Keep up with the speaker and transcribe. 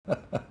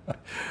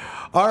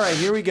All right,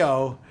 here we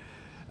go.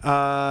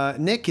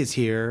 Nick is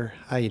here.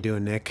 How you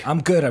doing, Nick?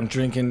 I'm good. I'm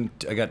drinking.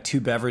 I got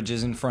 2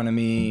 beverages in front of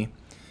me,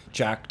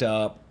 jacked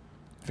up,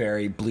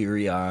 very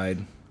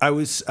bleary-eyed. I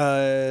was,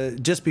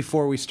 just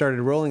before we started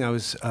rolling, I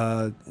was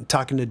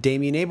talking to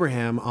Damian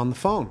Abraham on the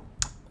phone.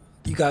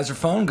 You guys are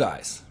phone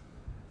guys.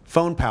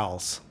 Phone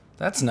pals.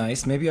 That's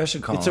nice. Maybe I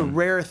should call It's him. a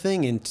rare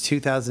thing in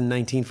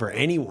 2019 for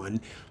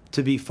anyone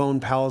to be phone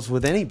pals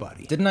with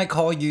anybody. Didn't I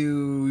call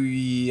you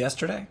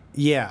yesterday?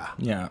 Yeah.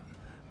 Yeah.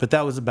 But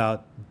that was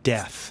about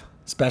death.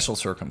 Special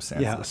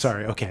circumstances. Yeah,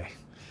 sorry. Okay.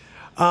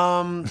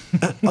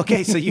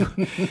 Okay, so you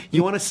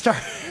want to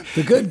start?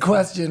 The good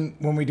question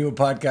when we do a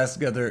podcast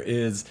together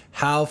is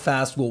how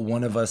fast will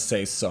one of us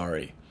say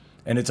sorry?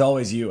 And it's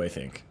always you, I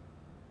think.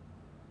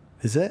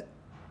 Is it?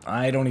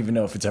 I don't even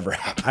know if it's ever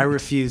happened. I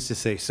refuse to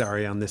say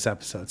sorry on this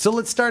episode. So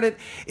let's start it.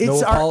 It's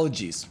No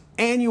apologies. Our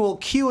annual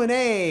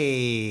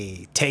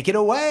Q&A. Take it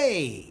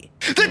away.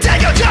 The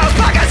dankojones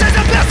podcast is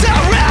the best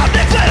around.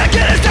 Nick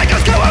Flanagan is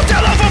Danko's co-host.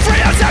 Hello for free.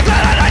 I'm so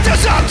glad I do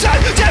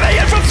sometimes.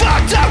 Damian from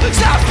fucked up.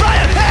 Stop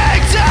playing hang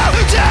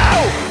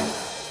down.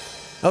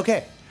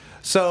 Okay,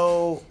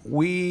 so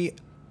we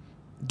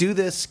do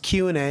this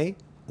Q&A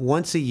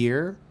once a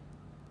year,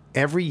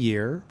 every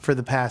year for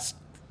the past,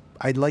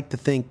 I'd like to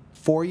think,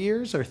 4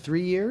 years or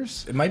 3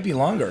 years. It might be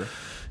longer.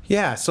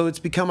 Yeah, so it's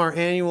become our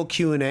annual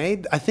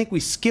Q&A. I think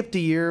we skipped a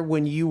year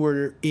when you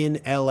were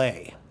in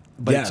L.A.,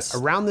 but Yes. it's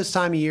around this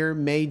time of year,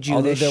 May, June.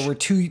 Although there were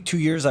two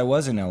years I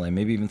was in LA,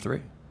 maybe even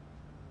 3.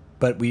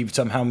 But we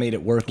somehow made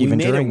it work even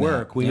during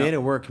that. We Yeah. made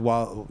it work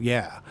while,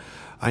 yeah.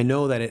 I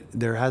know that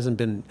there hasn't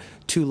been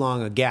too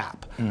long a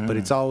gap, but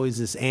it's always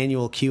this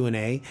annual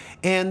Q&A.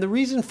 And the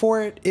reason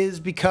for it is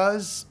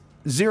because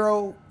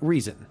zero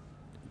reason.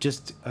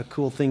 Just a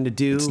cool thing to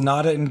do. It's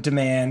not in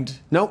demand.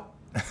 Nope.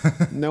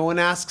 No one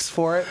asks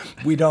for it.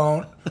 We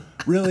don't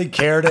really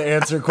care to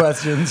answer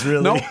questions,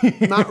 really. Nope,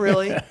 not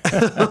really.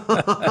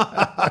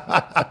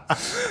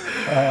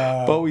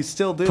 But we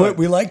still do it.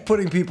 We like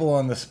putting people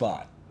on the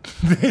spot,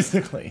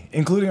 basically,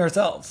 including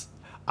ourselves.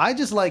 I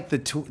just like the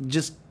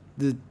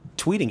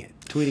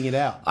tweeting it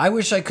out. I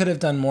wish I could have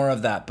done more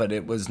of that, but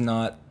it was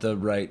not the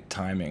right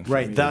timing for me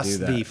Right, to thus do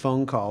that. the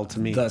phone call to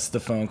me. Thus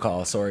the phone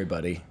call. Sorry,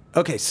 buddy.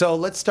 Okay, so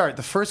let's start.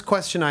 The first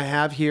question I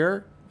have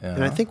here,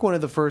 and I Yeah. think one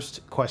of the first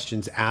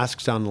questions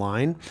asked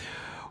online,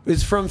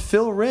 is from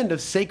Phil Rind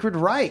of Sacred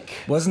Reich.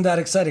 Wasn't that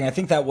exciting? I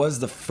think that was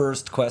the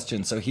first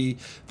question. So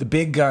the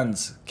big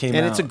guns came out.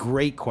 And it's a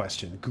great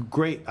question.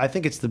 Great. I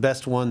think it's the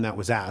best one that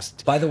was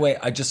asked. By the way,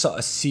 I just saw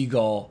a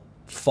seagull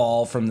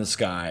fall from the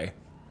sky.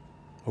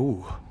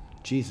 Ooh,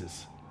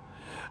 Jesus.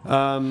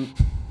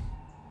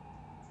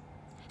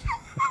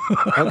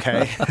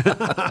 Okay.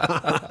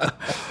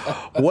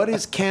 What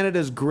is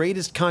Canada's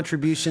greatest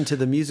contribution to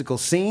the musical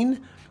scene?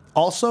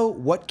 Also,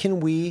 what can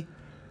we,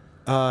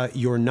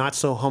 your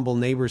not-so-humble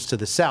neighbors to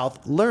the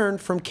south, learn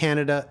from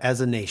Canada as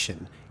a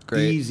nation?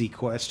 Great. Easy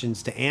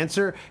questions to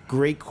answer.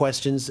 Great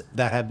questions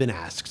that have been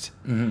asked.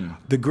 Mm-hmm.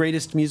 The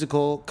greatest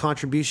musical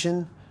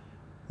contribution,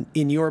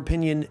 in your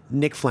opinion,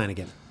 Nick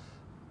Flanagan.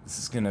 This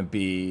is gonna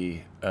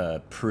be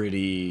a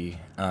pretty.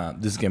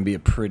 What's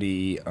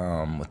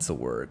the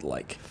word?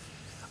 Like,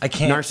 I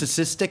can't.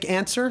 Narcissistic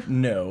answer?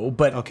 No,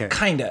 but Okay.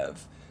 kind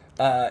of,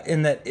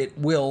 in that it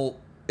will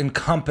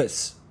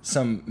encompass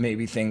some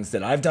maybe things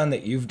that I've done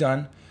that you've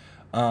done.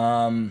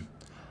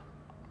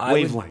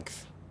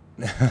 Wavelength.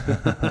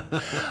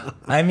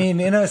 I mean,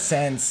 in a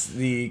sense,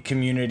 the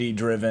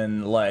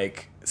community-driven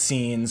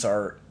scenes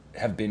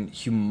have been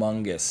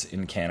humongous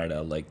in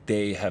Canada. Like,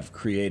 they have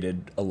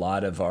created a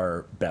lot of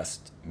our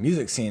best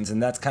music scenes,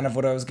 and that's kind of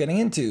what I was getting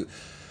into.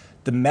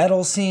 The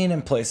metal scene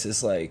in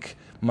places like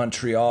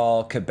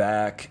Montreal,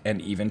 Quebec, and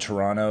even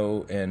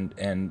Toronto,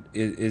 and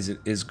is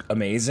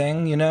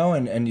amazing,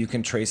 and you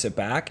can trace it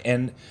back.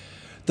 And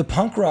the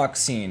punk rock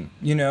scene,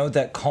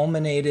 that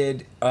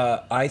culminated,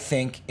 I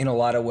think, in a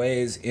lot of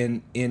ways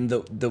in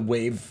the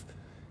wave.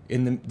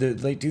 In the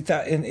late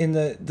 2000, in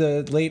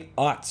the late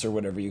aughts or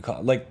whatever you call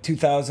it, like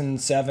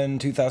 2007,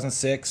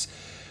 2006,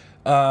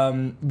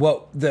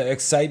 what the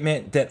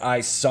excitement that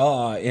I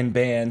saw in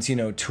bands,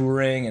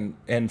 touring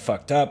and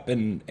fucked up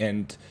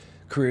and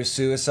career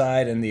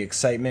suicide, and the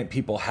excitement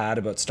people had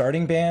about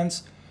starting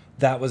bands,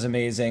 that was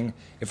amazing.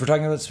 If we're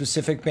talking about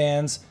specific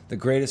bands, the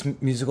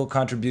greatest musical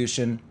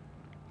contribution,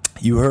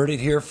 you heard it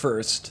here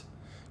first,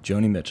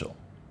 Joni Mitchell.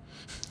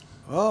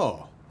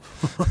 Oh.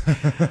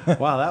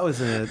 Wow, that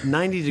was a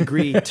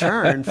 90-degree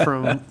turn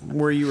from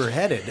where you were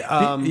headed.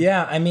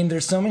 Yeah, I mean,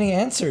 there's so many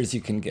answers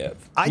you can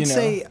give. I'd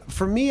say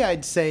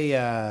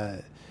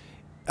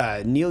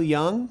Neil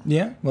Young.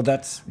 Yeah, well,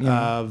 that's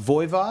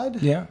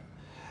Voivod. yeah.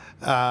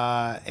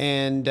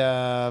 And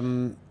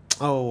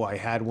I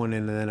had one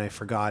and then I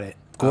forgot it.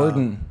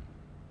 Gordon.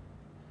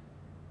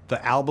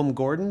 The album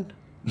Gordon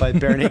by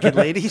Bare Naked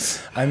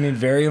Ladies. I mean,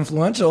 very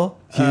influential,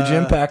 huge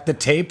impact. The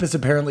tape is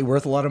apparently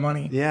worth a lot of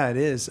money. Yeah, it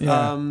is.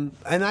 Yeah.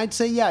 And I'd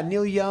say,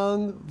 Neil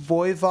Young,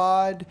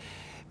 Voivod,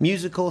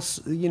 musical,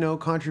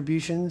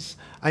 contributions.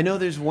 I know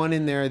there's one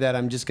in there that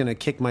I'm just going to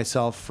kick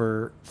myself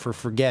for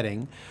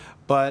forgetting,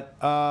 but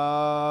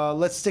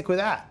let's stick with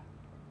that.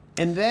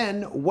 And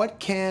then, what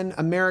can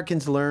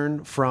Americans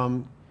learn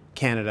from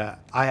Canada?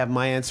 I have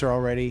my answer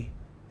already.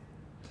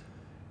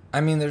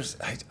 I mean,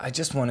 I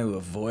just want to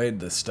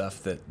avoid the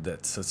stuff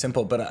that's so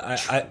simple, but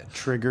I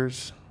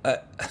triggers.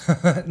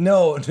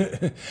 No,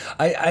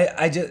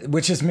 I just,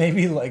 which is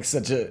maybe like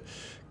such a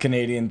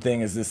Canadian thing,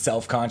 is this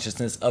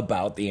self-consciousness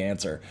about the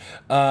answer.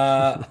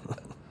 I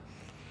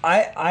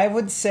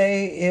would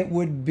say it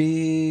would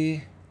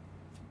be,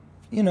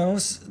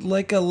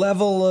 like a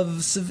level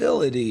of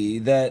civility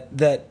that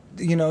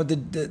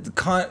the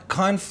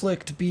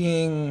conflict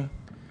being,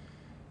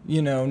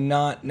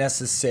 not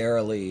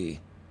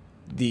necessarily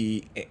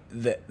the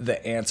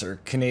answer.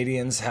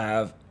 Canadians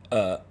have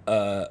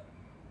a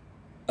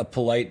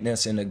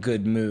politeness and a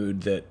good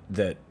mood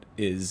that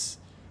is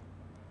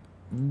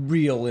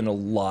real in a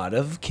lot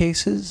of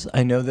cases.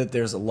 I know that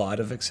there's a lot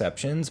of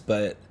exceptions,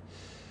 but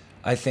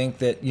I think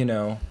that,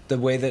 the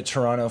way that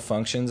Toronto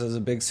functions as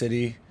a big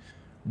city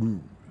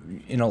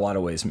in a lot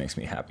of ways makes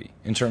me happy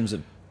in terms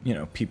of,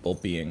 people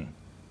being,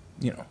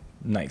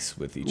 nice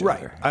with each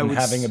other and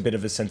having a bit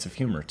of a sense of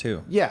humor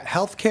too. Yeah.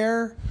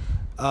 Healthcare,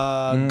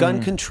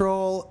 gun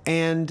control,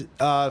 and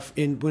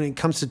when it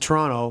comes to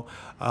Toronto,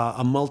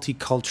 a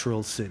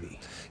multicultural city.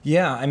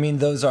 Yeah, I mean,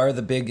 those are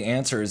the big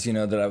answers,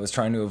 that I was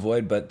trying to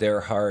avoid, but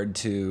they're hard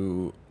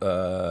to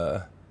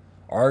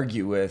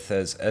argue with,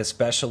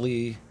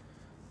 especially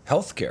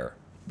healthcare,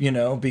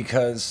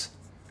 because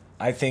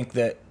I think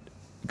that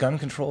gun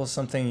control is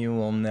something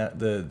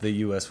the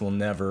U.S. will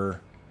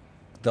never,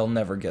 they'll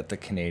never get the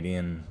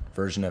Canadian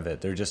version of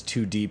it. They're just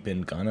too deep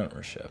in gun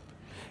ownership.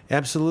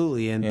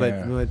 Absolutely,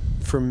 but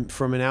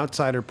from an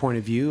outsider point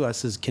of view,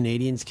 us as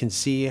Canadians can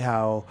see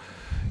how,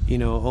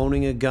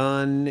 owning a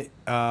gun.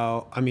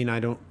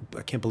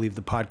 I can't believe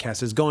the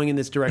podcast is going in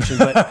this direction,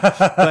 but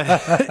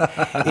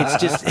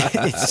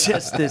it's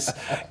just this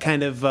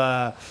kind of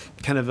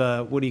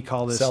what do you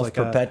call this?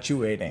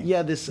 Self-perpetuating.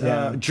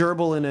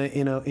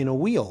 Gerbil in a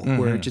wheel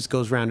where it just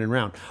goes round and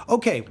round.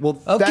 Okay,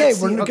 well,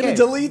 we're going to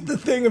delete the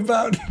thing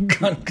about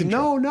gun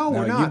control. No,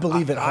 we're not. You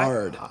believe it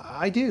hard.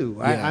 I do.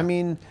 Yeah. I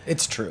mean,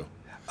 it's true.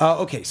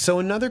 Okay, so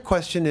another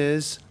question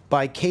is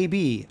by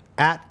KB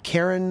at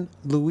Karen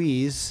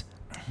Louise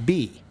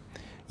B.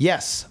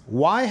 Yes,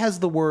 why has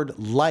the word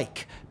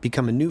like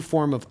become a new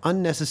form of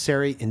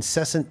unnecessary,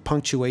 incessant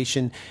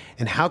punctuation,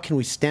 and how can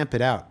we stamp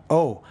it out?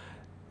 Oh,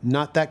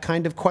 not that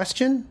kind of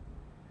question?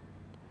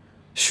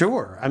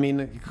 Sure. I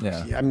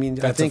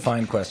that's I think a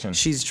fine question.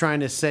 She's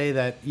trying to say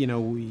that,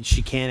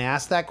 she can't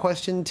ask that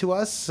question to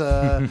us.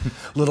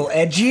 Little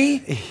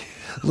edgy?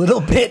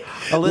 Little bit.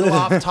 A little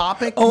off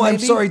topic. Oh, maybe? I'm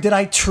sorry. Did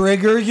I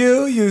trigger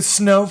you, you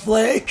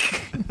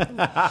snowflake?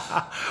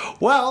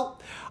 Well,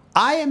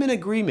 I am in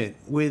agreement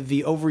with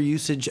the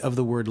overusage of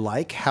the word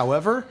like.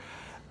 However,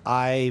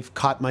 I've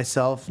caught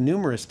myself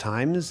numerous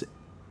times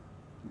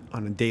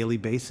on a daily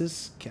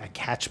basis. I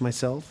catch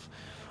myself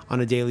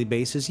on a daily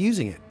basis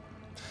using it.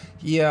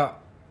 Yeah,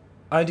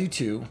 I do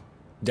too.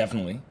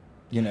 Definitely.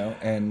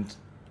 And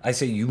I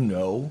say,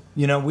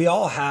 we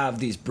all have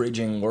these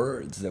bridging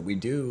words that we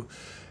do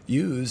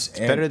use. It's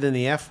better than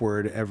the F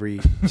word every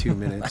 2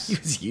 minutes. I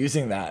was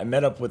using that. I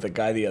met up with a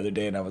guy the other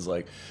day and I was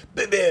like,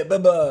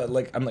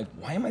 I'm like,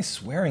 why am I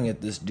swearing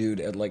at this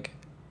dude at like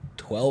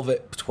 12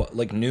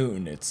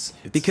 noon? It's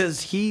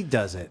because he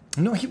does it.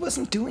 No, he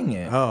wasn't doing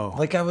it. Oh.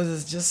 Like I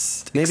was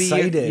just maybe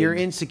excited. You're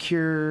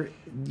insecure.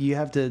 You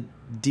have to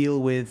deal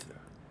with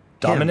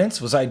dominance.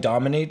 him. Was I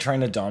trying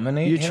to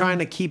dominate You're him? trying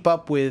to keep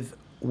up with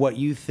what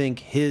you think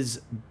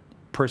his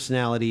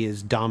personality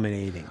is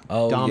dominating.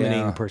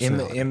 Dominating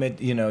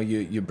personality.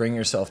 You bring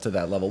yourself to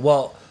that level.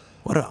 Well,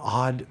 what an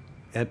odd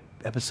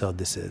episode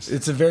this is.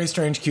 It's a very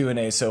strange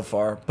Q&A so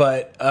far,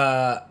 but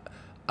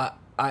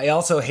I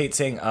also hate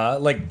saying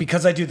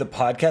because I do the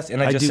podcast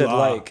and I just said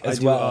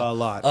as well. A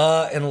lot.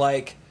 And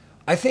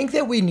I think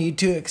that we need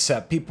to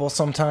accept people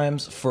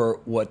sometimes for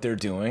what they're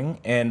doing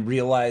and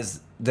realize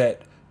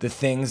that the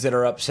things that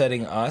are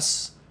upsetting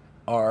us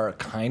are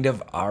kind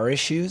of our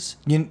issues.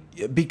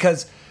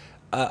 Because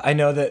I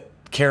know that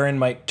Karen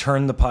might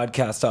turn the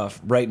podcast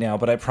off right now,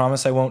 but I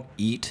promise I won't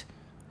eat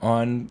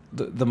on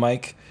the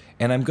mic.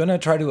 And I'm going to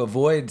try to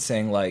avoid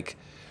saying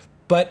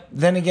but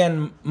then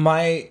again,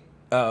 my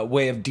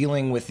way of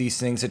dealing with these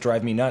things that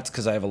drive me nuts,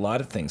 because I have a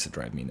lot of things that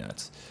drive me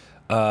nuts,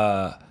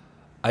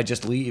 I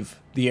just leave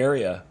the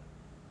area.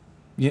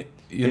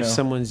 If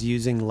someone's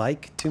using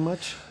too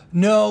much?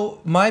 No,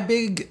 my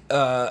big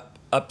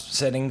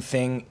upsetting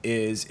thing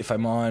is if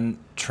I'm on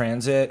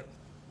transit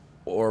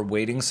or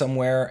waiting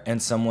somewhere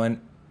and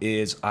someone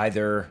is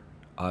either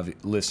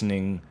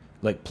listening,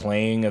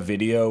 playing a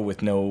video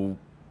with no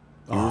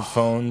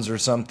earphones or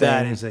something.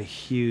 That is a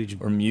huge...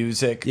 Or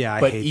music. Yeah,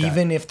 But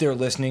even if they're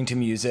listening to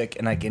music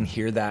and I can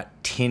hear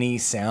that tinny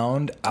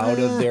sound out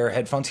of their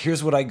headphones,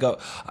 here's what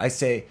I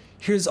say,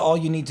 here's all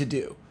you need to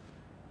do.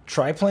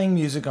 Try playing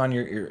music on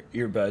your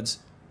earbuds.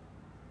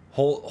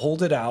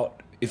 Hold it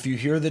out if you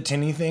hear the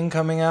tinny thing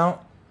coming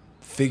out,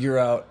 figure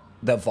out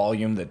the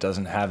volume that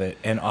doesn't have it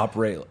and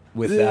operate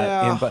with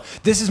that input.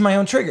 This is my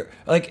own trigger.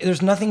 Like,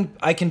 there's nothing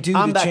I can do to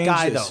change this. I'm that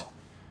guy, though.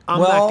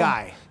 I'm that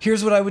guy.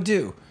 Here's what I would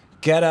do.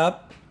 Get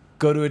up,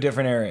 go to a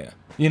different area.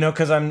 You know,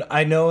 because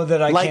I know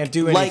that I can't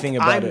do anything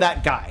about it. I'm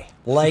that guy.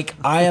 Like,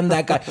 I am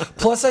that guy.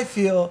 Plus, I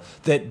feel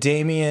that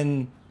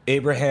Damien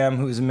Abraham,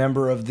 who's a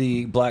member of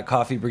the Black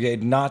Coffee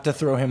Brigade, not to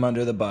throw him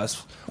under the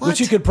bus, which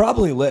he could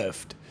probably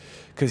lift,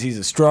 because he's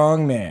a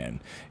strong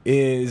man,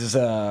 is...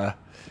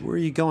 Where are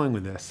you going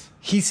with this?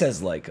 He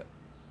says, like,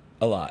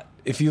 a lot.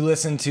 If you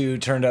listen to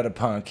Turned Out a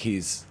Punk,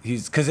 he's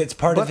because it's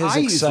part of his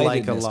excitedness.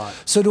 Like a lot.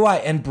 So do I.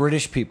 And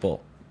British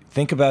people.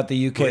 Think about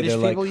the UK. British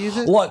They're people like, use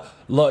it?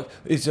 look,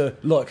 it's a,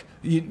 look,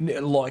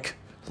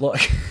 look.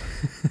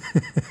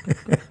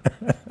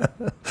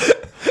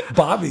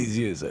 Bobbies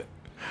use it.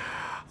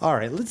 All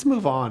right, let's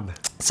move on.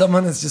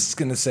 Someone is just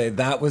going to say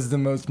that was the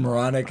most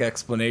moronic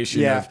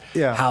explanation of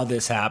how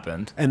this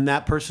happened. And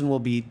that person will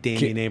be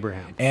Damien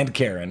Abraham. And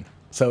Karen.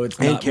 So it's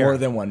not more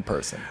than one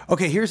person.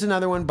 Okay, here's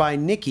another one by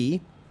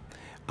Nikki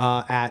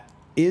at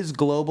Is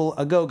Global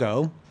a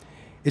Go-Go.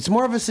 It's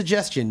more of a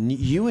suggestion.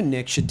 You and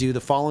Nick should do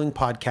the following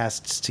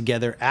podcasts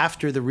together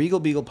after the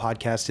Regal Beagle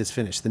podcast is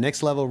finished. The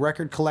Next Level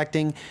Record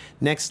Collecting,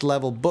 Next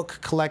Level Book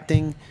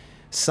Collecting,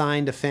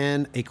 Signed a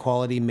Fan,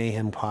 Equality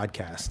Mayhem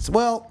podcasts.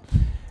 Well,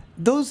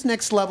 those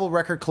Next Level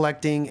Record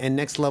Collecting and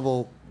Next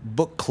Level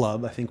Book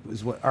Club, I think,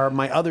 is what are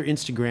my other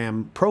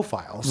Instagram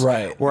profiles,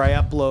 right? Where I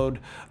upload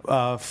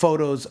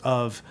photos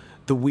of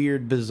the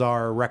weird,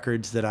 bizarre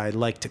records that I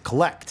like to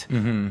collect.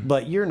 Mm-hmm.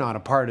 But you're not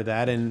a part of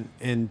that, and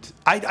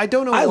I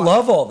don't know. I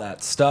love all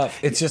that stuff.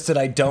 It's just that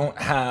I don't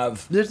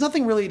have. There's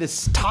nothing really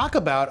to talk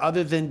about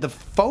other than the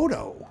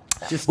photo.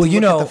 Just well, to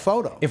look at the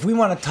photo. If we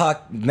want to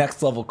talk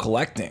next level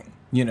collecting.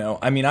 You know,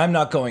 I mean, I'm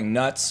not going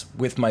nuts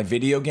with my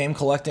video game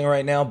collecting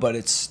right now, but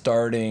it's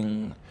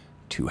starting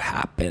to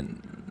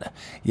happen.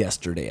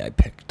 Yesterday, I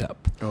picked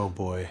up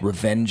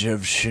Revenge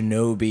of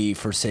Shinobi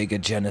for Sega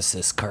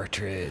Genesis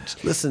cartridge.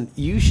 Listen,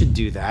 you should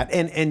do that.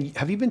 And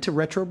have you been to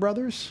Retro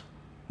Brothers?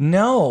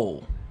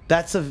 No.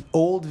 That's an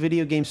old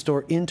video game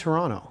store in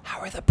Toronto. How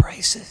are the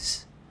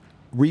prices?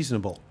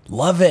 Reasonable.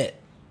 Love it.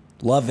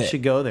 Love it. You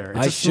should go there.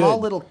 It's a small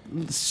little,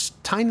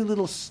 tiny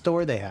little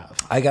store they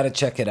have. I got to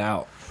check it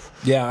out.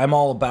 Yeah, I'm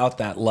all about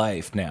that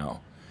life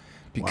now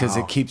because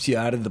it keeps you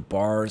out of the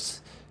bars,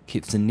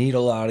 keeps the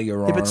needle out of your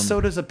arm. Yeah, but so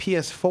does a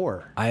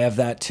PS4. I have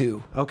that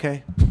too.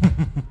 Okay.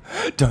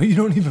 You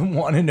don't even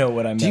want to know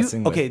what I'm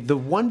messing with. Okay, the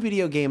one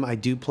video game I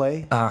do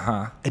play,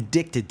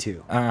 addicted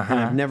to, and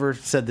I've never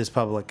said this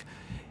public,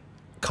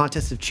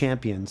 Contest of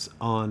Champions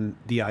on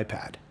the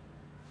iPad.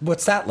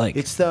 What's that like?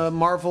 It's the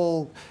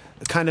Marvel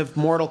kind of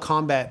Mortal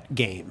Kombat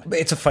game.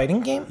 It's a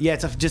fighting game? Yeah,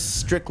 it's just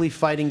strictly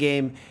fighting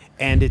game.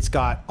 And it's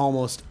got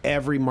almost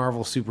every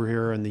Marvel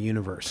superhero in the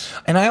universe.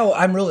 And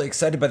I'm really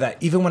excited by that.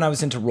 Even when I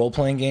was into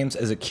role-playing games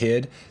as a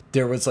kid,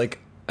 there was like,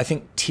 I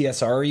think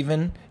TSR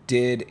even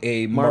did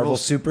a Marvel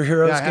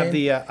superheroes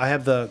game. I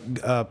have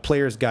the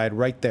player's guide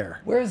right there.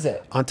 Where is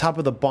it? On top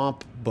of the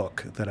Bomp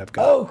book that I've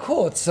got. Oh,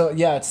 cool. It's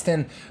it's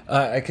thin.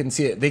 I can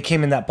see it. They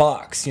came in that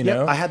box, you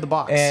know? I had the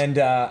box. And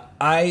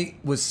I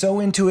was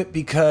so into it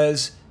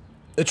because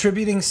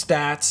attributing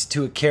stats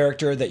to a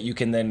character that you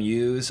can then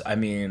use, I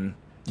mean...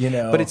 You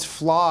know, but it's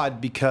flawed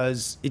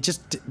because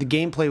the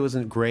gameplay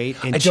wasn't great,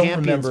 and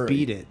Champions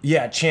beat it.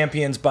 Yeah,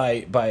 Champions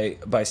by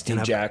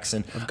Steve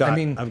Jackson.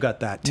 I've got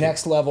that too.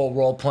 Next level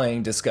role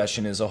playing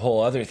discussion is a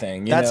whole other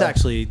thing.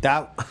 Actually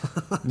that.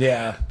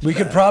 Yeah, we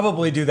could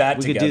probably do that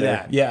together. We could do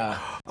that. Yeah.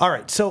 All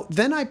right. So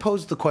then I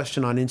posed the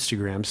question on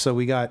Instagram. So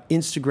we got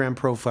Instagram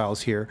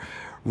profiles here.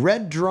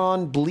 Red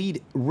Draw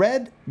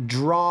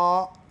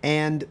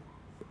and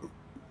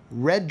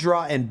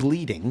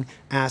Bleeding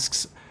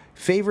asks,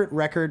 favorite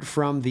record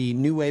from the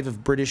new wave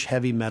of British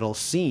heavy metal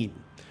scene?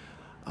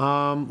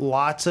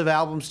 Lots of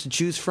albums to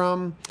choose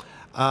from.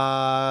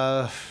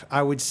 I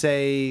would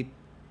say,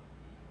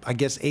 I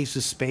guess, Ace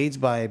of Spades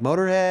by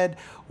Motorhead,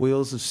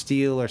 Wheels of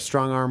Steel or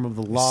Strong Arm of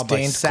the Law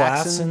by Saxon.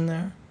 Glass in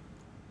there?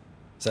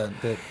 Is that a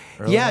bit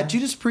early? Yeah,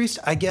 Judas Priest,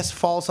 I guess,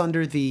 falls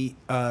under the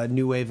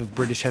new wave of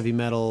British heavy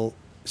metal.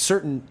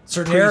 Certain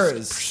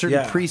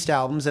Priest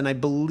albums, and I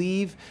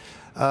believe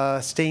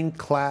Stained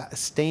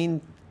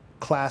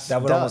Class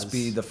that would almost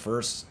be the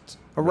first.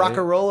 A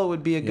Rockarola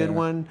would be a good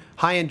one.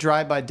 High and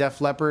Dry by Def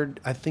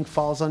Leppard, I think,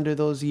 falls under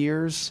those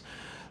years.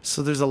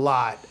 So there's a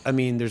lot. I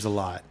mean, there's a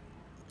lot.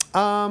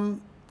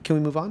 Can we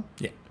move on?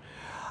 Yeah.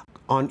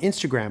 On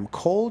Instagram,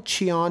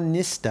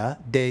 Colchionista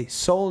de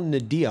Sol de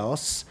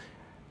Dios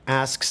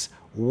asks,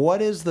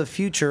 what is the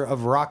future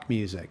of rock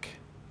music?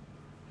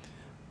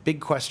 Big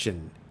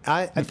question.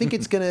 I think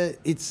it's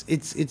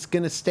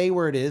gonna stay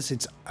where it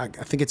is. I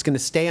think it's gonna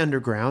stay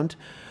underground.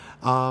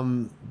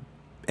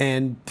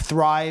 And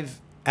thrive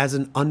as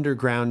an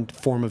underground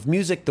form of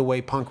music the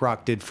way punk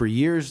rock did for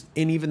years,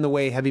 and even the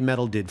way heavy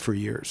metal did for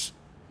years.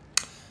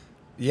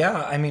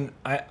 Yeah, I mean,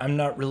 I'm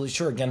not really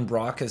sure. Again,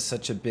 rock is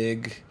such a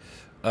big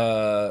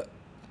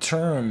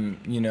term,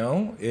 I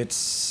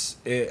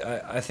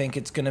think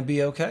it's going to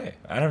be okay.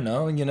 I don't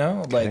know,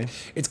 like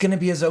it's going to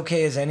be as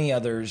okay as any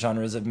other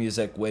genres of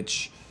music,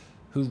 which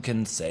who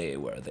can say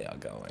where they are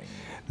going?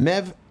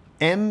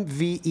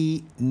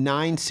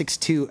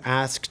 MVE962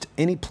 asked,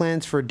 any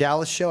plans for a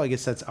Dallas show? I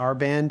guess that's our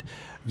band.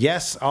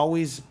 Yes,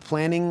 always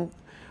planning,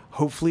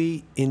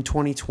 hopefully in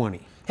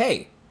 2020.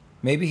 Hey,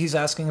 maybe he's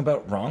asking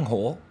about Wrong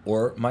Hole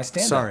or my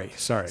stand-up.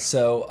 Sorry.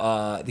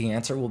 So the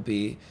answer will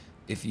be,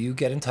 if you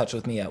get in touch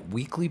with me at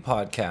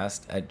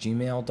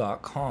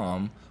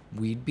weeklypodcast@gmail.com,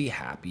 we'd be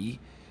happy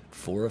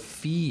for a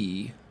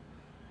fee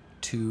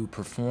to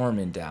perform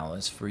in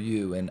Dallas for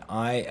you. And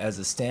I, as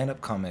a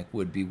stand-up comic,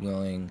 would be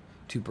willing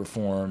to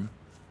perform.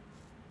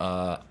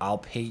 I'll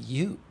pay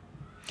you.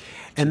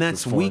 And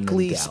that's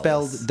weekly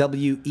spelled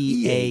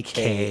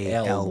WEAKLY.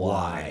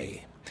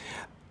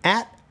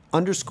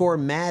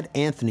 @_Mad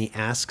Anthony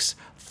asks,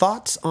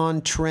 thoughts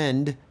on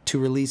trend to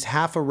release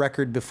half a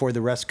record before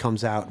the rest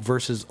comes out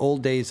versus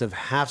old days of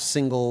half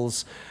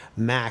singles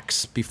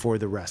max before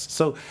the rest.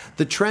 So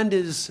the trend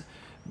is,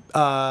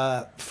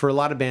 for a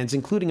lot of bands,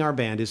 including our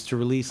band, is to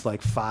release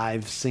like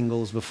 5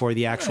 singles before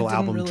the actual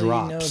album drops. I didn't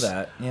really know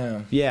that,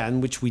 yeah. Yeah,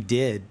 and which we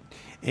did.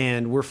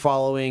 And we're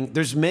following,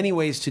 there's many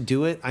ways to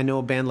do it. I know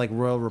a band like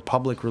Royal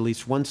Republic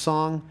released 1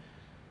 song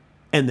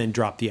and then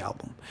dropped the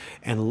album.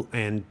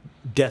 And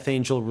Death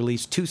Angel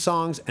released 2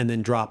 songs and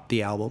then dropped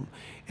the album.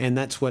 And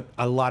that's what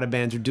a lot of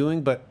bands are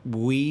doing. But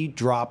we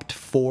dropped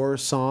 5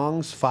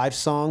 songs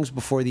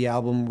before the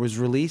album was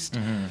released.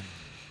 Mm-hmm.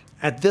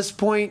 At this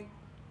point,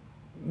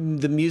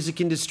 the music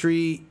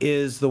industry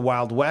is the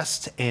Wild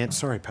West. And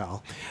sorry,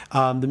 pal.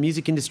 The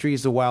music industry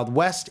is the Wild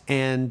West.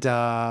 And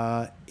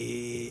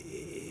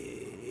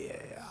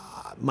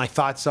my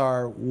thoughts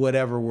are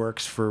whatever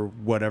works for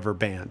whatever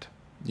band.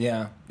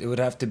 Yeah, it would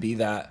have to be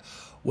that.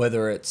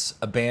 Whether it's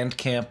a band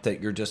camp that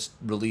you're just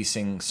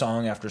releasing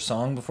song after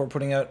song before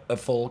putting out a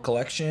full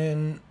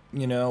collection,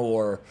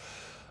 or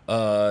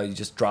you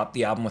just drop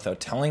the album without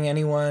telling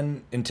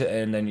anyone, and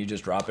then you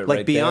just drop it like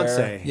right Beyonce.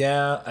 there.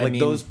 Yeah, I mean,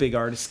 those big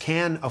artists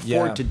can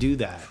afford to do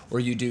that. Or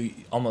you do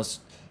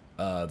almost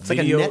it's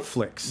video, like a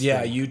Netflix.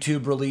 Yeah, thing.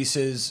 YouTube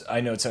releases.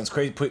 I know it sounds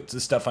crazy. Put the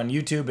stuff on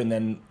YouTube and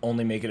then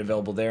only make it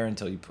available there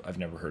until you. I've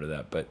never heard of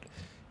that, but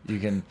you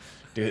can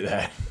do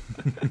that.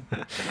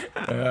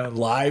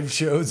 Live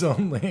shows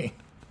only.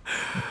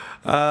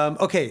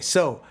 Okay,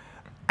 so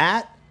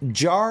at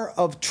Jar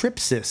of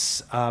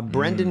Tripsis,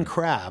 Brendan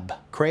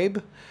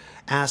Crabe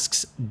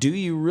asks, do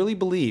you really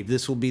believe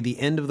this will be the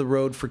end of the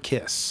road for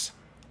Kiss?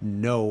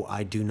 No,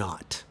 I do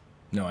not.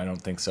 No, I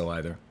don't think so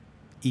either.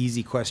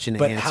 Easy question to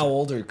but answer. How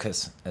old are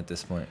Kiss at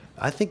this point?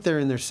 I think they're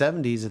in their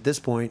 70s at this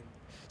point.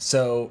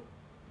 So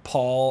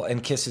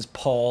Kiss is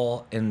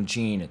Paul and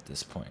Gene at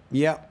this point.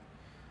 Yep.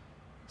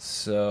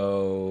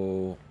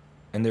 So,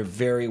 and they're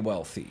very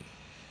wealthy.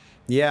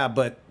 Yeah,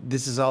 but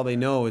this is all they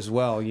know as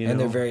well, And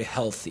they're very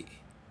healthy.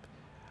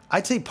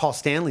 I'd say Paul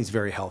Stanley's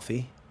very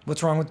healthy.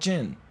 What's wrong with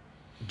gin?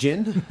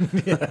 Gin?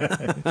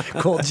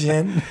 Cold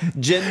gin?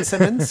 Gin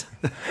Simmons?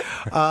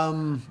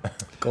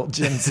 Cold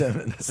Gin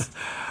Simmons.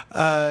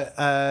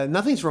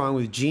 Nothing's wrong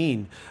with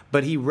Gene,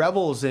 but he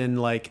revels in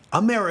like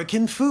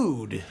American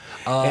food,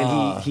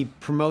 and he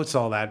promotes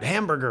all that,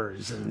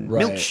 hamburgers and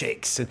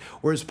milkshakes, and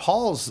whereas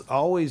Paul's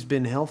always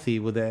been healthy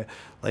with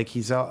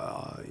he's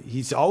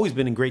always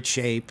been in great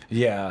shape.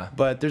 Yeah,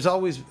 but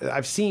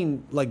I've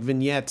seen like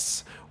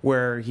vignettes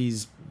where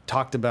he's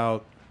talked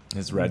about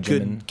his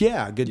regimen,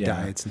 good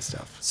diets and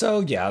stuff.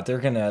 So yeah, they're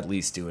gonna at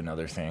least do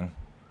another thing,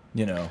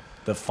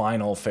 the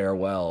final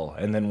farewell,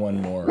 and then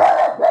one more.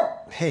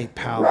 Hey,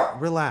 pal,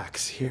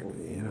 relax here.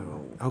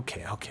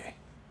 Okay.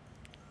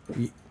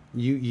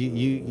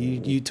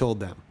 You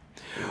told them.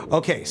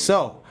 Okay,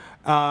 so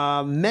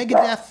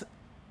Megadeth.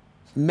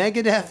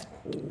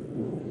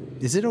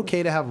 Is it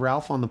okay to have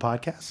Ralph on the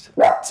podcast?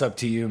 It's up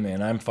to you,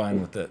 man. I'm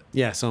fine with it.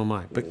 Yeah, so am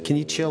I. But can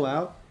you chill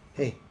out?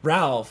 Hey,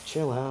 Ralph,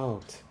 chill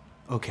out.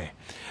 Okay.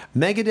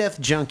 Megadeth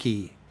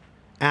Junkie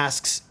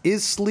asks,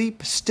 is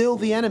sleep still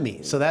the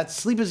enemy? So that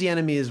Sleep is the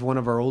Enemy is one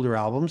of our older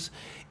albums.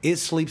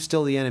 Is sleep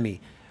still the enemy?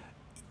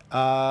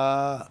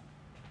 No.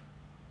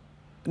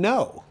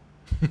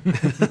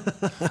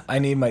 I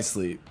need my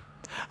sleep.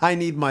 I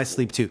need my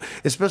sleep too,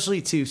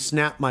 especially to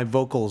snap my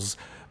vocals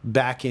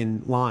back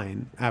in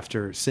line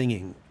after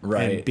singing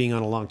and being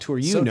on a long tour.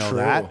 You know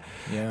that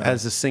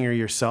as a singer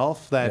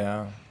yourself,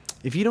 that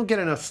if you don't get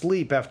enough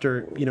sleep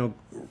after,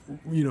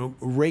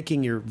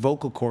 raking your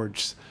vocal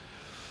cords,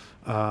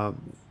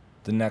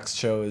 the next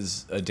show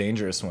is a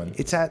dangerous one.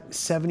 It's at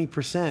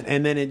 70%,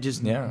 and then it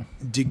just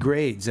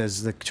degrades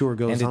as the tour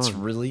goes on. And it's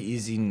really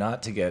easy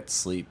not to get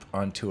sleep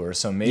on tour.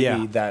 So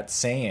maybe that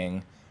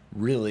saying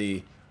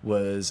really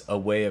was a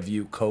way of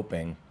you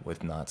coping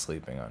with not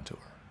sleeping on tour.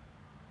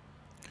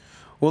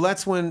 Well,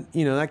 that's when,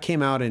 that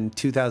came out in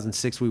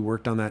 2006. We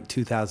worked on that in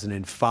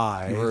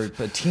 2005. You were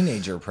a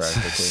teenager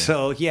practically.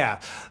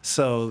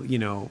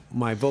 So,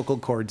 my vocal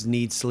cords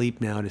need sleep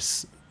now to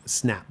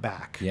snap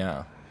back.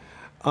 Yeah.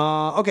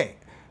 Okay.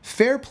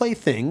 Fair Play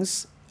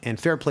Things And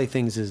Fair Play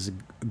Things is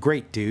a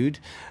great dude.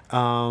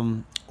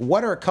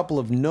 What are a couple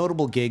of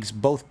notable gigs,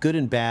 both good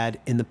and bad,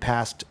 in the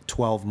past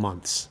 12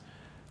 months?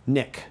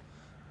 Nick.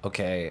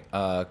 Okay,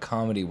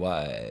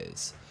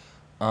 comedy-wise.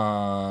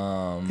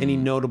 Any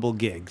notable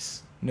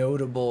gigs?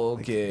 Notable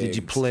gigs.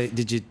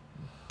 Did you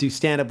do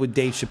stand-up with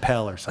Dave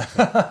Chappelle or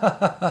something?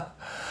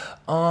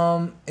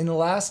 In the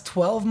last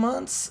 12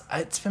 months,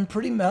 it's been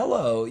pretty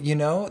mellow. You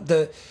know,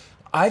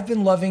 I've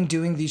been loving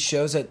doing these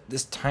shows at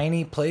this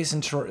tiny place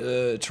in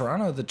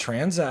Toronto, the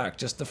Transact,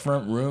 just the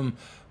front room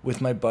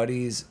with my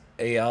buddies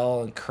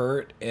AL and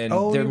Kurt, and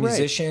they're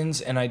musicians,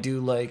 and I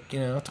do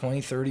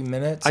 20, 30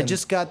 minutes. I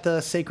just got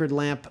the Sacred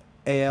Lamp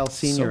AL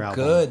Senior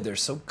album. Good. They're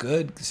so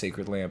good,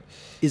 Sacred Lamp.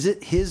 Is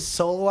it his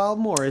solo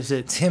album or is it...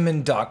 It's him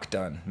and Doc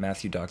Dunn,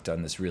 Matthew Doc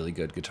Dunn, this really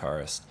good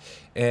guitarist.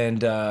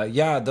 And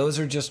those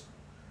are just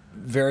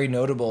very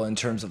notable in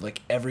terms of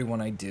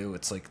everyone I do.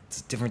 It's it's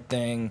a different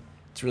thing.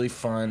 It's really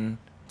fun.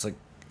 It's it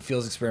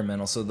feels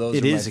experimental. So those are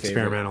my favorite.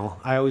 Experimental.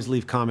 I always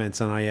leave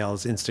comments on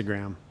IL's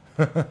Instagram.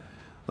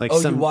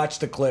 You watch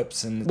the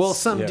clips and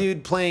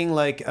dude playing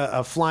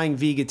a flying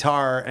V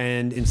guitar,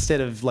 and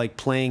instead of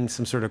playing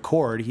some sort of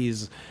chord,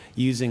 he's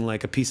using a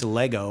piece of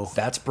Lego.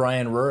 That's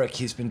Brian Rurik.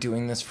 He's been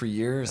doing this for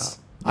years.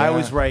 I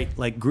always write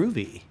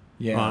groovy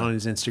on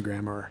his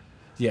Instagram or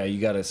you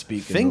got to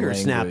speak finger in the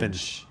snapping.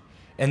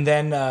 And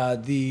then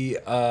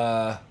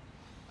I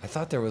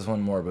thought there was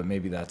one more, but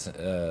maybe that's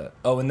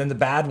and then the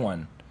bad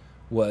one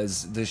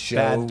was the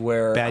show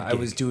where I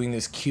was doing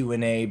this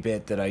Q&A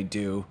bit that I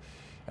do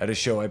at a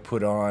show I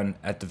put on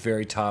at the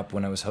very top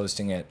when I was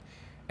hosting it,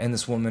 and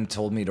this woman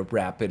told me to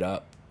wrap it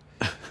up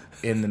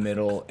in the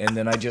middle, and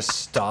then I just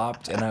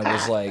stopped and I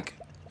was like,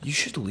 you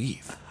should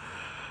leave.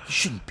 You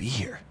shouldn't be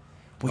here.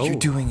 What you're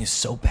doing is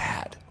so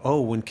bad.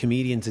 Oh, when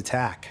comedians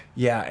attack.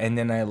 Yeah, and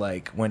then I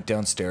went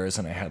downstairs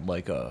and I had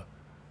a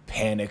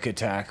panic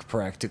attack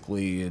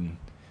practically, and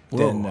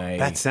then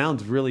that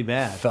sounds really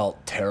bad.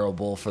 Felt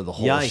terrible for the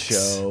whole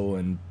show,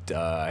 and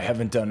I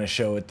haven't done a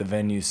show at the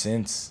venue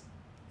since.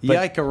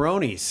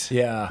 Yike-a-ronies.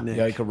 Yeah,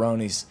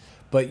 yike-a-ronies.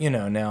 But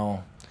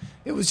now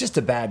it was just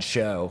a bad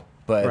show,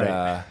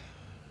 but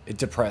it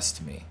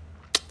depressed me.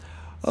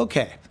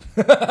 Okay.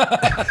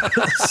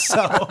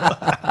 So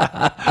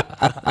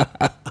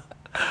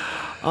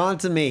on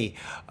to me.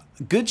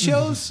 Good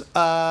shows.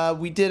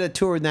 We did a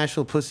tour with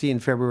Nashville Pussy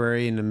in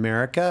February in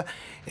America,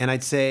 and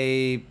I'd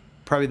say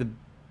probably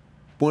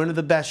one of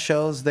the best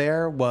shows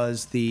there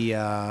was the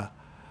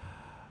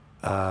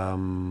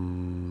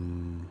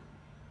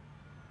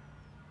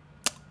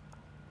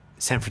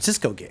San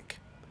Francisco gig.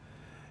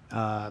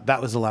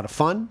 That was a lot of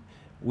fun.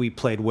 We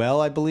played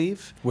well, I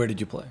believe. Where did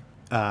you play?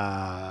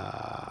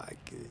 I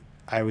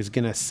was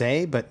going to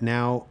say, but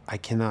now I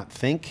cannot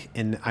think,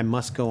 and I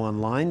must go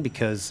online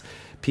because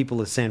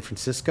people of San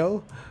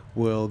Francisco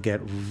will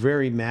get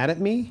very mad at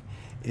me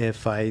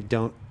if I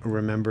don't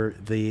remember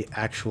the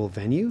actual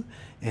venue.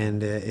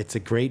 And it's a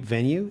great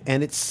venue,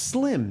 and it's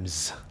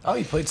Slim's. Oh,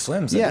 you played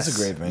Slim's. That is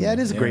a great venue. Yeah, it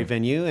is a great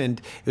venue, and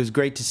it was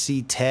great to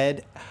see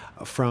Ted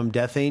from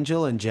Death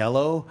Angel and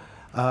Jello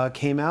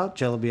came out,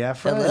 Jello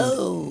Biafra.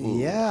 Hello.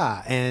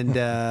 And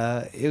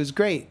it was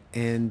great,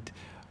 and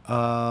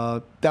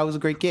that was a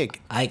great gig.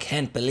 I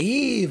can't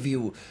believe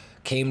you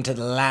came to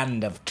the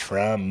land of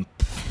Trump.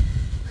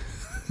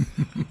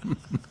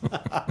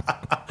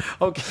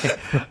 Okay,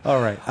 all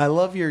right. I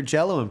love your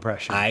Jello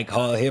impression. I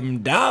call him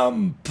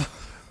Dump.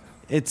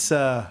 It's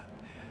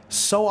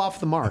so off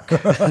the mark.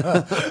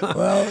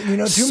 Well,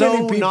 too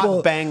many people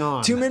not bang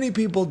on. Too many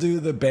people do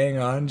the bang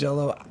on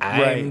Jello.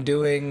 I'm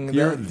doing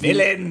the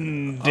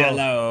villain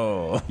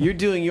Jello. You're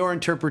doing your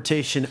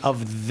interpretation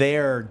of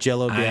their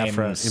Jello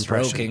Biafra I'm impression.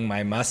 stroking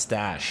my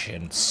mustache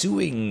and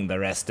suing the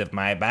rest of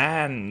my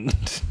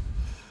band.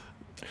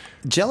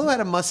 Jello had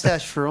a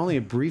mustache for only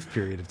a brief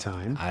period of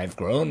time. I've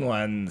grown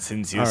one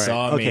since you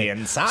saw me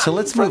in San So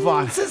let's move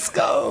on.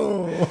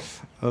 Francisco.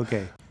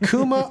 Okay.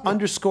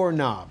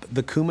 Kuma_knob,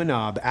 the Kuma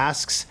Knob,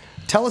 asks,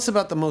 tell us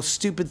about the most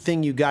stupid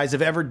thing you guys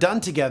have ever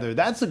done together.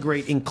 That's a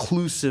great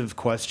inclusive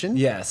question.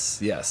 Yes.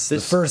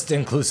 The first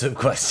inclusive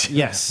question.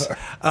 Yes.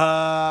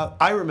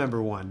 I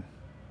remember one.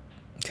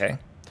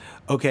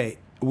 Okay.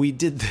 We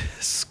did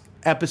this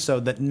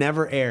episode that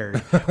never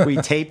aired. We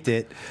taped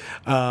it.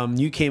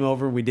 You came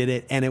over, we did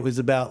it, and it was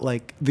about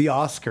the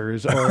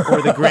Oscars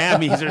or the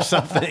Grammys or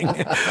something,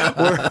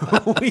 where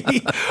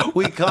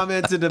we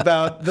commented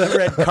about the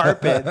red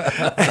carpet,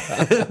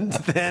 and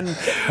then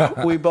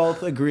we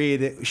both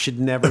agreed it should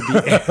never be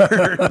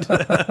aired.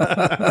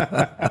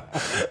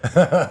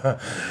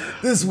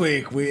 This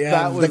week we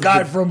have the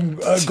guy from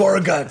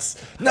Goreguts.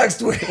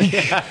 Next week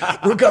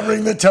we're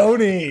covering the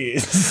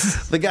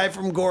Tonys. The guy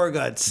from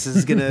Goreguts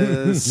is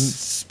gonna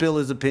spill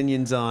his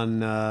opinions on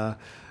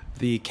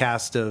the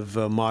cast of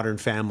Modern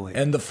Family.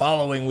 And the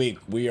following week,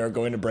 we are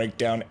going to break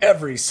down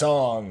every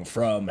song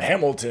from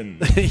Hamilton.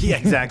 Yeah,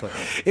 exactly.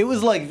 It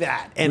was like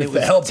that, and With it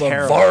was the help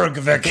terrible. of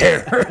Varg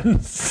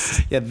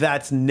Vikernes. Yeah,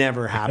 that's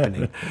never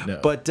happening. No.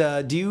 But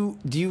do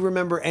you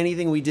remember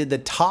anything we did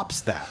that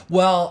tops that?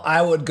 Well,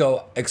 I would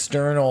go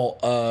external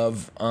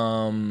of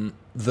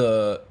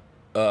the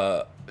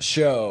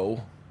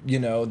show,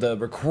 the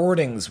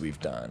recordings we've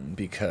done,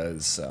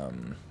 because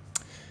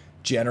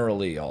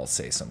generally I'll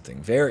say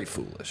something very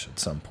foolish at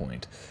some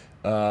point.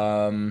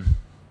 And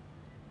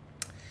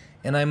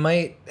I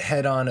might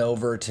head on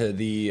over to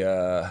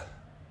the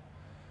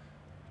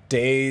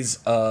days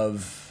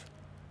of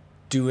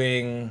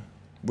doing...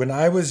 When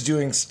I was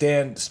doing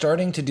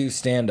starting to do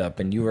stand-up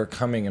and you were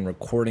coming and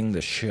recording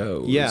the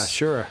shows. Yeah,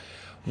 sure.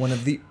 One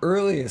of the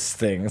earliest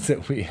things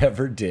that we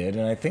ever did,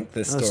 and I think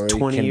this That was story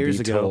 20 can years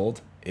be ago.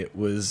 told. It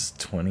was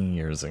 20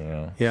 years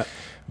ago. Yeah.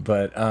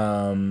 But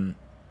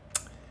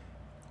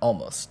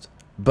almost.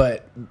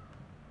 But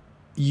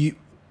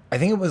I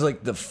think it was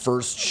like the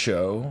first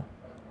show.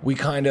 We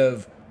kind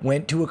of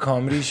went to a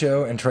comedy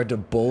show and tried to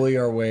bully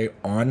our way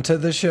onto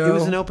the show. It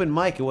was an open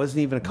mic. It wasn't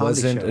even a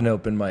comedy show. It wasn't an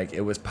open mic.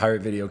 It was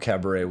Pirate Video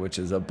Cabaret, which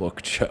is a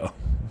booked show.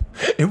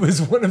 It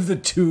was one of the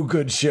two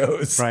good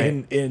shows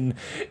Right. in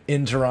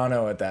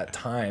Toronto at that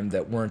time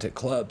that weren't at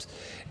clubs.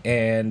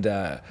 And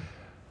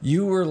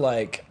you were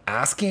like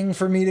asking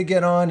for me to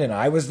get on, and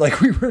I was like,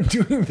 we were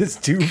doing this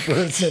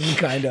two-person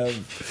kind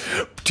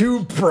of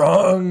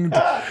two-pronged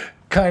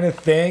kind of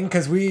thing,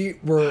 because we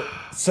were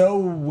so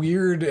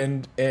weird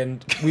and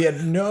we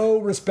had no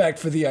respect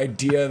for the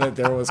idea that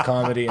there was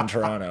comedy in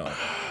Toronto.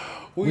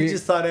 We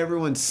just thought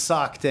everyone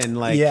sucked, and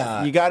like,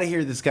 Yeah. you got to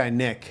hear this guy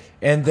Nick.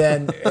 And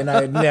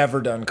I had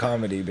never done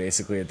comedy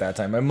basically at that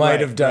time. I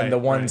might have done the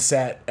one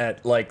set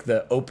at like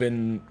the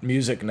open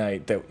music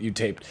night that you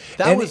taped.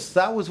 That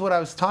was what I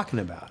was talking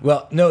about.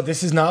 Well, no,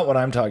 this is not what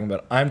I'm talking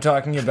about. I'm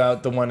talking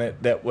about the one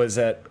that was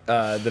at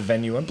the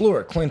venue in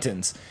Bloor,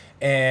 Clinton's.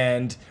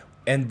 And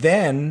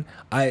then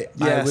I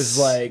was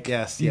like,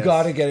 you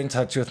got to get in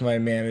touch with my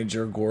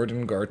manager,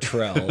 Gordon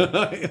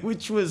Gartrell.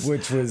 which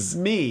was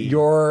me, me.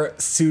 your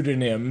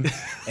pseudonym.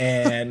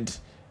 And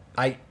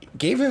I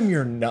gave him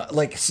your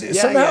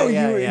somehow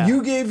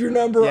you gave your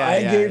number,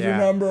 I gave your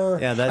number.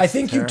 Yeah, that's I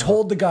think terrible. you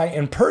told the guy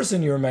in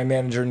person you were my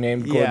manager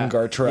named Gordon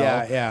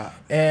Gartrell. Yeah.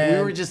 And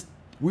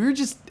we were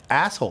just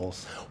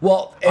assholes.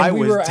 Well, and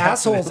we was were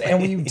assholes,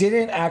 definitely. and we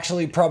didn't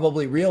actually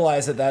probably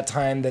realize at that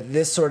time that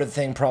this sort of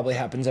thing probably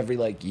happens every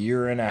like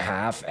year and a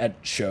half at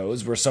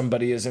shows where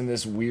somebody is in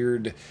this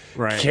weird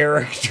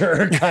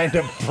character kind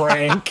of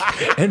prank,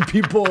 and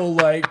people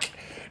like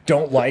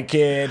don't like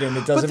it, and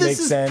it doesn't make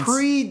sense. But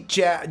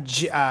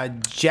this is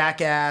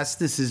pre-Jackass.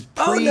 This is It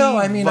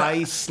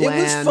pre-Vice was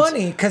Land.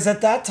 funny because at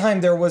that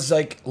time there was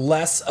like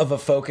less of a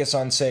focus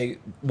on say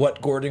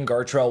what Gordon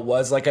Gartrell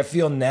was. Like I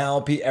feel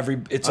now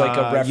it's like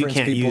a reference you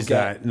can't people use get.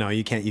 that. No,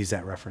 you can't use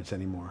that reference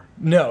anymore.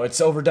 No, it's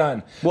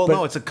overdone. Well, But-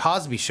 no, it's a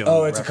Cosby Show.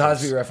 Oh, it's reference.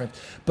 a Cosby reference.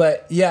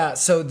 But yeah,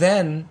 so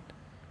then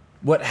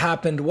what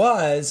happened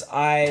was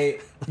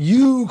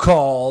you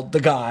called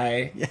the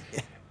guy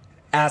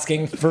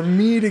asking for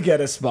me to get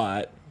a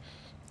spot,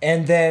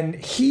 and then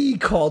he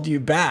called you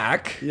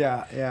back.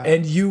 Yeah.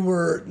 And you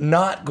were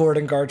not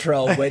Gordon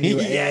Gartrell when you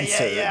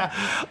answered. Yeah.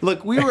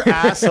 Look, we were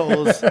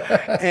assholes,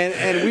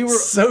 and we were.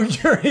 So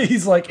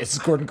he's like, "It's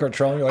Gordon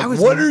Gartrell." And you're like, was-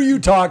 "What are you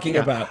talking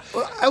about?"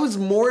 I was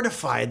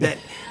mortified that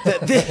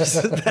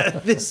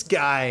this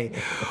guy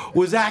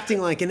was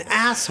acting like an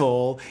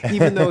asshole,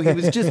 even though he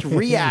was just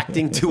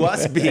reacting to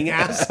us being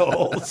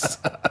assholes.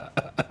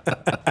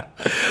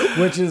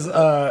 Which is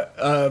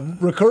a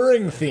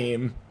recurring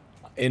theme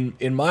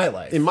in my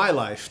life. In my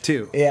life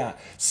too. Yeah.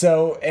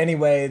 So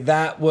anyway,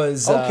 that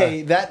was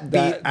Okay, that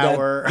beat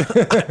our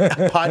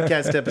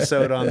podcast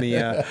episode on the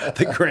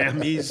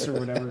Grammys or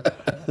whatever.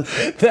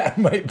 that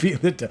might be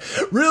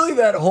really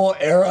that whole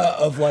era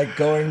of like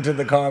going to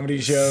the comedy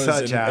shows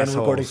and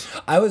recording.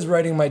 I was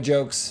writing my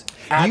jokes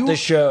at the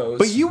shows,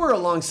 but you were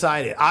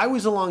alongside it. I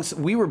was alongside.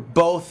 We were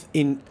both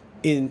in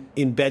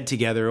bed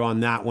together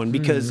on that one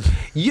because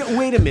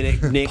wait a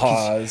minute, Nick.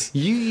 Pause.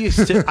 You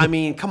used to. I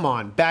mean, come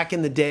on. Back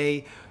in the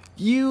day,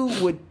 you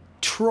would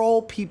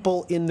troll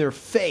people in their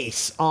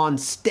face on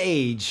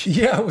stage.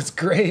 Yeah, it was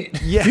great.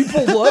 Yeah.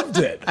 People loved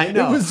it. I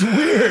know. It was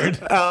weird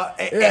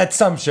at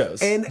some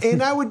shows.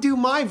 And I would do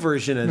my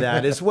version of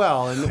that as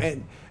well.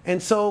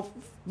 And so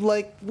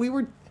like we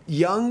were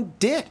young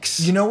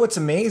dicks. You know what's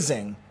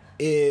amazing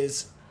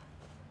is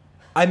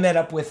I met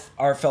up with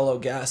our fellow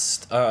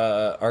guest,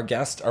 our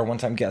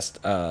one-time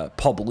guest,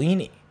 Paul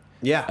Bellini.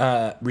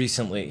 Yeah.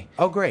 Recently.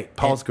 Oh, great.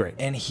 Paul's great.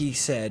 And he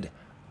said,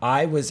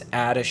 I was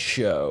at a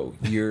show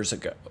years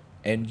ago,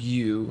 and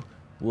you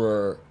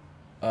were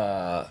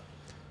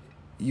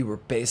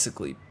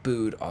basically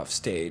booed off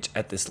stage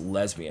at this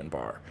lesbian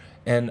bar.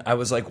 And I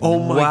was like, oh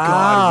my wow.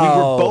 God, we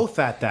were both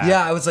at that.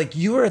 Yeah, I was like,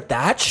 you were at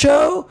that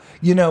show?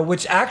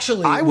 Which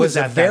actually was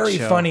a very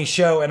funny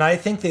show, and I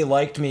think they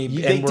liked me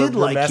and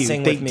were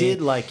messing with me. They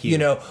did like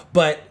you.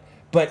 But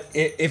But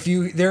if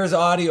you there's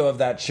audio of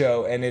that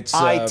show, and it's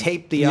I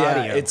taped the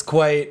audio. It's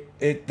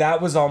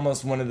that was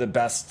almost one of the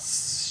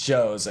best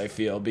shows, I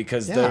feel,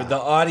 because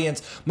the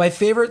audience. My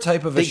favorite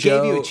type of a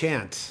show. They gave you a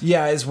chance.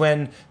 Yeah, is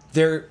when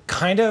they're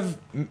kind of,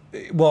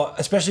 well,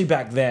 especially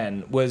back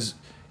then, was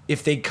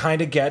if they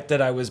kind of get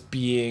that I was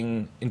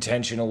being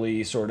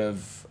intentionally sort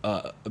of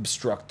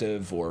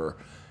obstructive or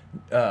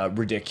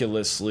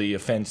ridiculously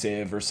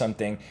offensive or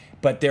something,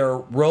 but they're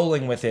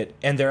rolling with it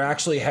and they're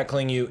actually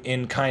heckling you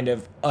in kind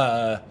of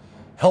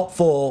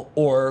helpful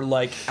or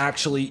like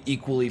actually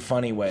equally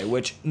funny way,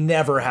 which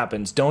never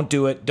happens. Don't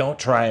do it. Don't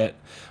try it.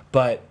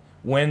 But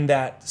when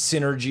that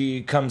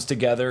synergy comes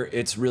together,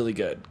 it's really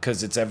good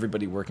because it's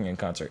everybody working in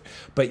concert.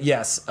 But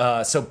yes,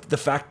 so the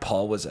fact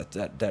Paul was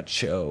at that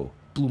show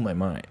blew my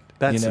mind.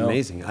 That's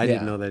amazing. I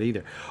didn't know that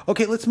either.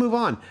 Okay, let's move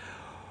on.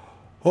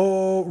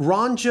 Oh,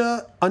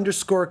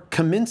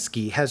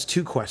 Ranja_Kaminsky has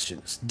 2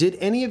 questions. Did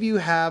any of you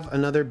have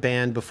another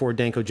band before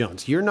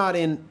dankojones? You're not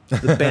in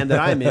the band that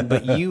I'm in,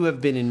 but you have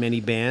been in many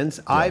bands.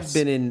 Yes. I've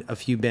been in a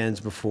few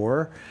bands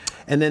before.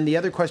 And then the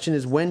other question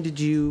is, when did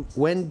you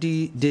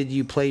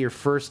play your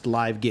first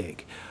live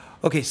gig?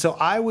 Okay, so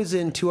I was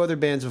in 2 other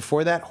bands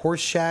before that,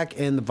 Horse Shack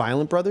and the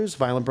Violent Brothers.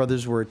 Violent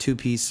Brothers were a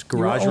 2-piece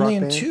garage rock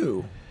band. Only in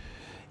 2?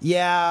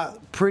 Yeah,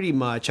 pretty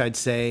much, I'd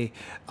say,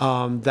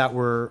 that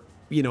were,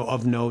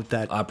 of note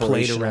that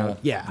played around.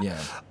 Yeah.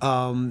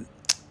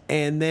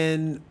 And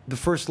then the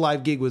first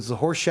live gig was the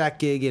Horse Shack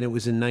gig, and it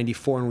was in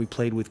 '94, and we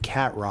played with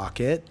Cat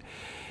Rocket.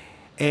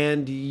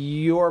 And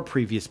your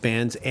previous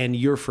bands and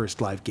your first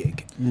live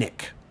gig,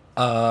 Nick.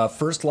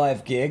 First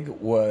live gig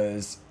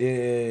was,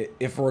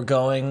 if we're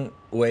going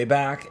way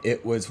back,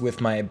 it was with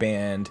my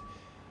band.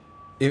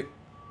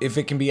 If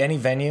it can be any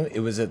venue, it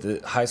was at the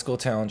high school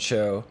talent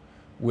show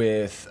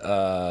with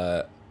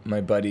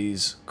my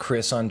buddies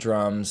Chris on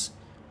drums,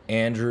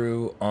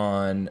 Andrew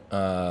on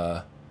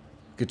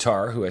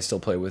guitar, who I still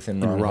play with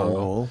in Wrong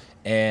Hole,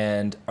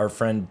 and our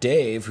friend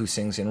Dave, who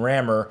sings in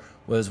Rammer,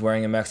 was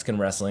wearing a Mexican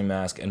wrestling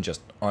mask and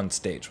just on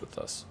stage with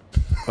us.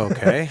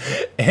 Okay.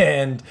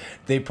 And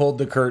they pulled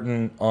the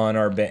curtain on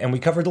our band, and we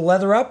covered the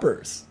Leather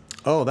Uppers.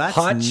 Oh, that's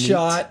Hot neat.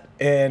 Shot,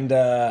 and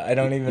I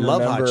don't even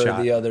Love remember Hot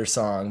Shot. the other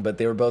song, but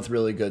they were both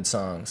really good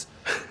songs.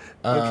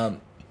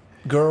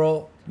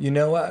 Girl, you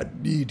know I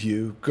need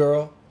you.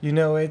 Girl, you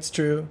know it's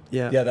true.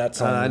 Yeah, that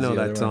song. I was know the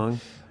that other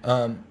song.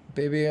 one.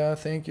 Baby, I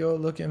think you're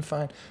looking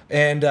fine.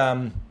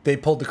 And they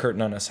pulled the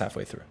curtain on us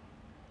halfway through.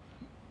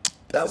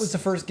 That was the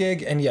first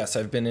gig, and yes,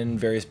 I've been in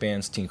various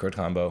bands: Teen Chord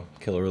Combo,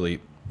 Killer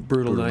Elite,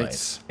 Brutal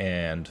Nights,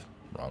 and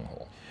Wrong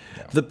Hole.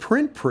 Yeah.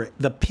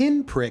 The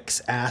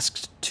Pinpricks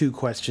asked 2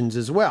 questions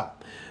as well.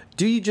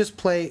 Do you just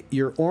play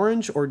your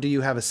Orange, or do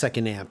you have a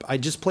second amp? I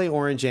just play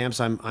Orange amps.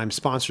 I'm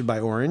sponsored by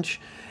Orange.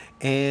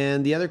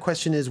 And the other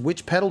question is,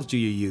 which pedals do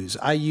you use?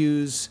 I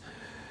use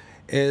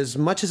as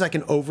much as I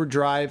can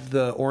overdrive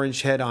the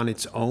Orange head on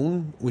its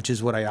own, which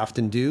is what I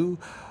often do.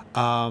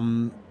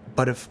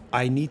 But if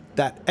I need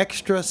that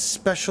extra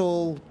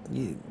special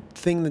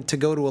thing to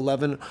go to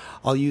 11,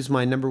 I'll use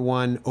my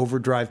 #1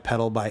 overdrive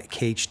pedal by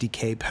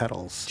KHDK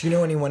Pedals. Do you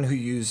know anyone who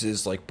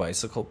uses like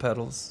bicycle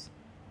pedals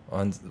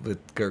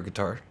with their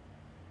guitar?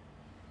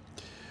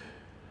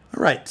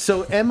 All right.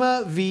 So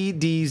Emma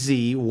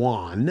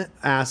VDZ1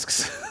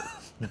 asks,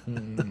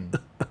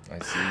 I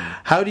see.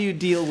 how do you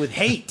deal with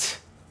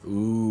hate?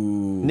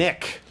 Ooh.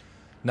 Nick.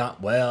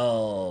 Not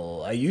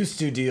well. I used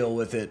to deal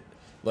with it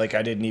like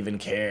I didn't even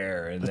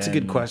care. And That's a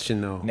good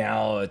question, though.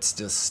 Now it's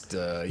just...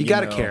 you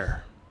got to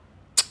care.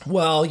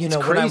 Well,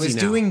 when I was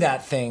doing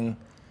that thing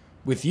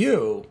with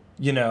you,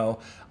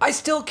 I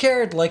still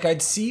cared. Like,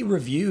 I'd see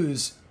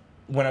reviews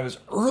when I was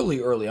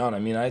early on. I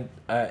mean, I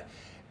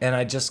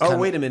just... Oh,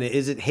 wait a minute.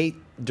 Is it hate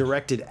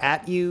directed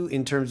at you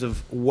in terms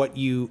of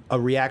a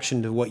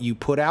reaction to what you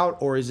put out,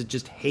 or is it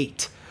just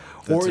hate?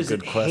 That's or is a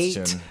good it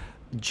question. Hate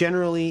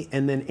generally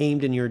and then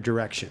aimed in your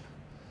direction?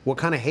 What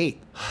kind of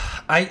hate?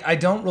 I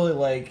don't really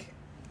like...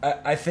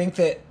 I think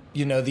that,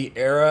 the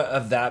era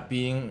of that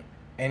being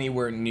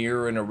anywhere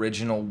near an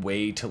original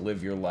way to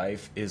live your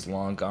life is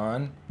long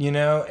gone,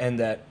 and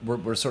that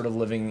we're sort of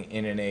living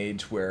in an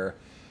age where,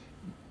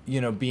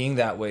 being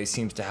that way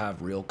seems to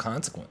have real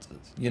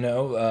consequences,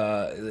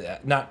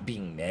 not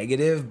being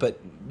negative, but,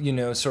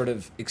 sort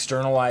of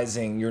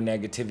externalizing your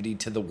negativity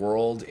to the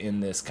world in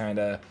this kind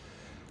of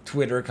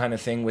Twitter kind of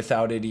thing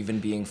without it even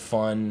being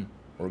fun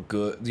or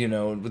good,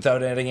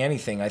 without adding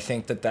anything. I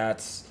think that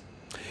that's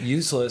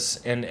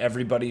useless, and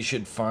everybody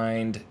should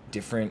find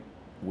different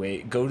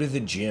way. Go to the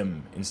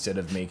gym instead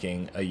of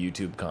making a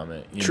YouTube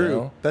comment.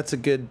 True. That's a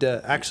good,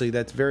 actually,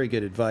 that's very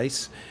good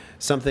advice.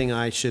 Something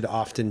I should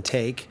often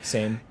take.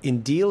 Same.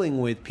 In dealing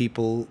with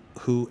people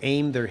who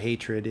aim their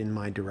hatred in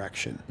my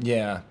direction.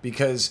 Yeah,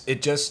 because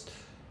it just,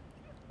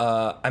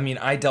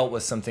 I dealt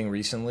with something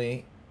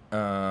recently.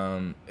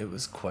 It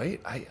was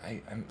quite,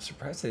 I'm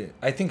surprised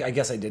I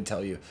guess I did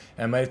tell you,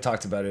 and I might have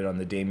talked about it on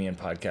the Damien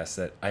podcast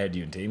that I had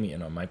you and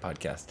Damien on my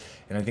podcast,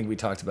 and I think we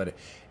talked about it.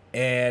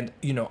 And,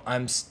 you know,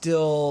 I'm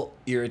still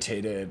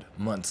irritated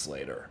months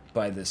later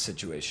by this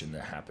situation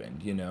that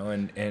happened, you know,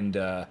 and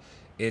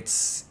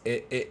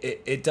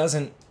it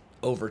doesn't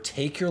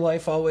overtake your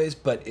life always,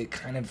 but it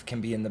kind of can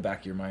be in the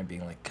back of your mind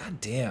being like,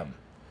 God damn,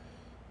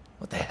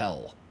 what the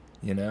hell,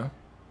 you know?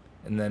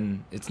 And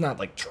then it's not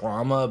like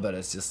trauma, but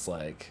it's just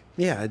like...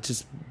 Yeah,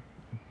 it's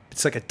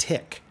like a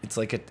tick. It's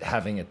like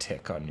having a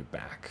tick on your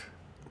back.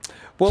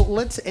 Well,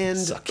 let's end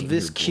Sucking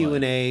this your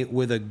blood. Q&A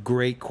with a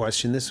great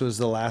question. This was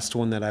the last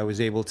one that I was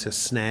able to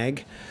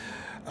snag.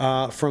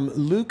 From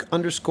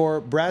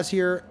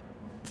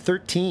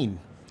Luke_Brazier13.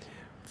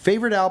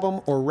 Favorite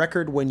album or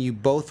record when you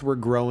both were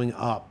growing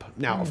up?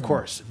 Now, of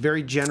course,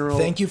 very general.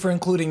 Thank you for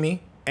including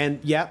me. And,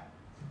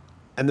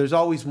 and there's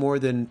always more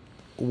than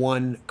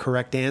one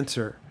correct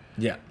answer.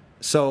 Yeah.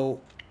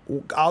 So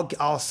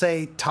I'll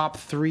say top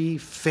 3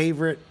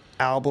 favorite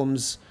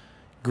albums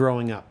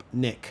growing up.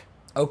 Nick.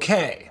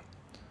 Okay.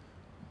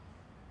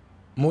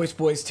 Moist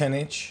Boys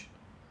 10-inch.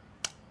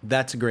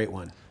 That's a great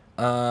one.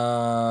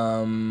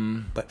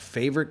 But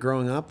favorite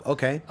growing up?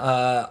 Okay.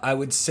 I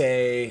would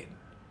say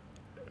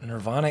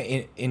Nirvana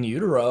in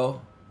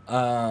Utero.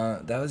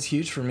 That was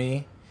huge for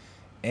me.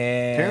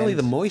 And Apparently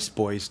the Moist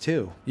Boys,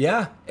 too.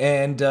 Yeah,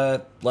 and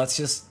let's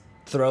just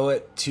throw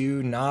it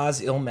to Nas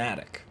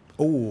Illmatic.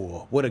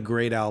 Oh, what a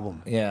great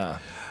album. Yeah.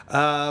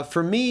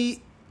 For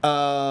me,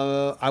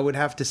 I would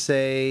have to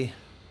say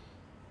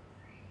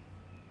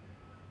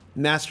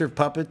Master of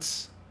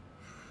Puppets,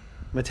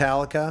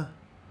 Metallica.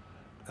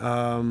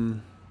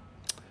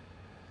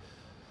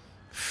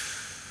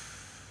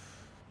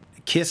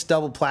 Kiss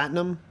Double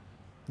Platinum.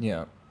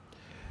 Yeah.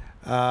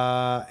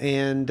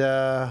 And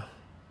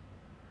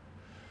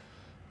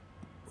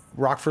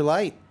Rock for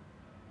Light.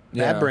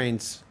 Yeah. Bad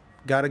Brains.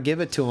 Got to give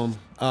it to them.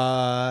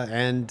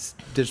 And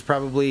there's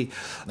probably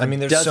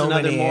there's dozen so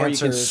many other more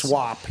answers. you can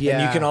swap. Yeah.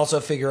 And you can also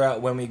figure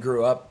out when we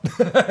grew up,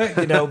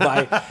 you know,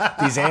 by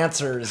these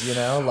answers, you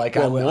know, like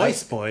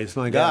Moist Boys,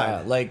 my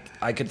God. Yeah, like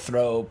I could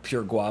throw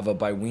Pure Guava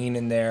by Ween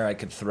in there. I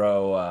could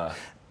throw,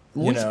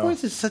 Moist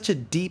Boys is such a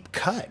deep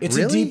cut. It's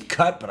really? a deep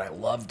cut, but I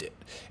loved it.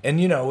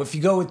 And, you know, if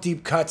you go with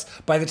deep cuts,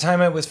 by the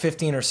time I was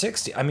 15 or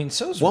 16, I mean,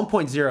 so's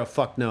 1.0,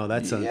 fuck no.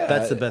 That's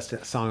the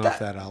best song off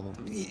that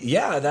album.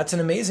 Yeah, that's an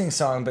amazing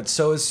song, but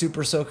so is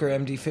Super Soaker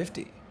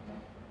MD50.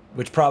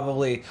 Which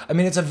probably, I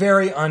mean, it's a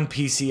very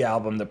un-PC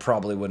album that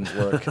probably wouldn't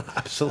work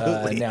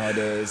Absolutely.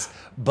 Nowadays.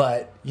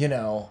 But, you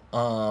know,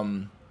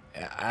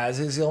 as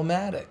is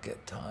Illmatic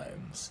at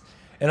times.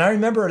 And I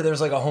remember there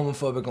was like a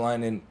homophobic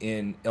line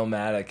in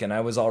Illmatic, and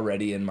I was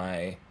already in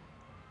my,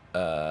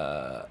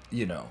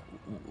 you know,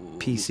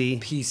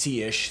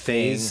 PC-ish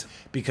phase thing,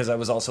 because I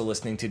was also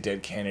listening to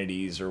Dead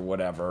Kennedys or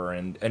whatever,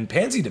 and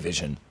Pansy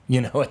Division, you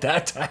know, at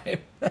that time.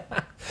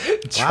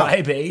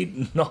 Tribe 8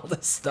 and all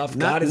this stuff.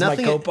 God is my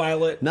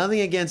co-pilot. Nothing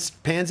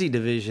against Pansy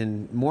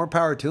Division. More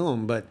power to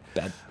them, but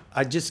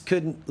I just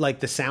couldn't like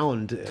the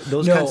sound.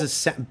 Those kinds of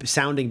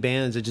sounding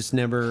bands. I just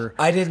never.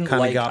 I didn't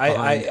like. Got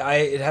behind.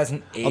 It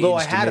hasn't aged. Although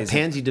I had amazing. a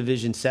Pansy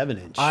Division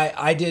 7-inch.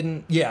 I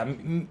didn't. Yeah,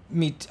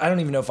 me. I don't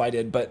even know if I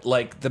did, but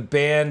like the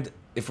band.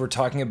 If we're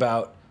talking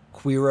about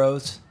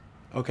Queeros,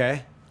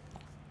 okay,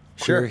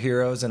 Queer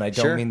heroes, and I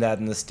don't Sure. mean that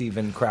in the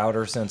Steven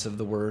Crowder sense of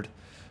the word.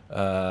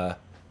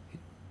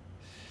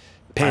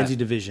 Pansy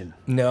Division.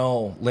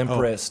 No, Limp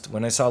Wrist.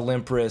 When I saw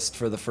Limp Wrist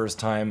for the first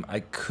time, I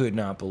could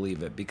not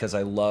believe it, because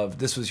I loved.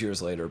 This was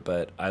years later,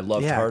 but I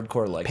loved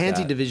hardcore like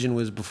Pansy that. Division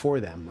was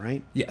before them,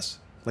 right? Yes.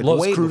 Like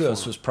Los way Crudos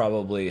before. was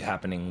probably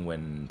happening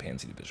when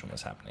Pansy Division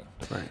was happening.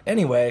 Right.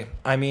 Anyway,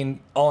 I mean,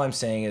 all I'm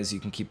saying is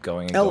you can keep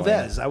going and going.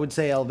 Elvez. I would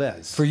say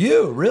Elvez. For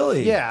you,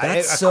 really? Yeah,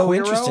 That's a so Queero?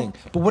 interesting.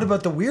 But what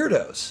about the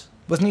Weirdos?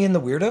 Wasn't he in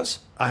the Weirdos?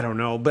 I don't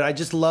know, but I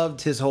just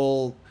loved his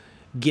whole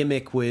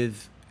gimmick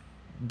with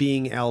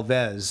being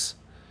Elvez.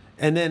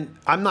 And then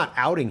I'm not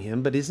outing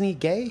him, but isn't he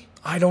gay?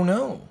 I don't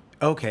know.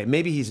 Okay,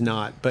 maybe he's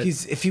not, but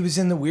If he was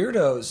in the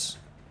Weirdos.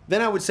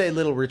 then I would say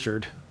Little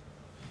Richard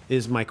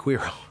is my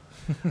queero.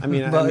 I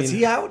mean, Well, is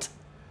he out?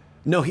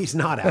 No, he's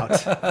not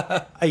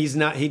out. He's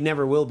not. He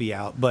never will be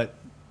out. But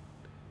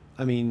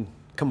I mean,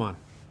 come on.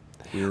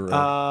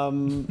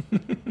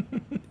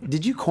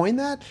 Did you coin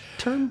that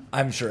term?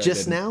 I'm sure I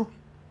just didn't. now.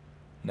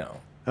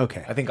 No.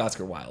 Okay. I think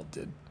Oscar Wilde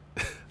did.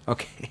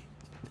 Okay.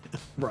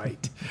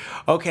 Right.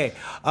 Okay.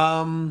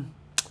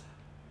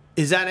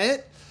 Is that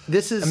it?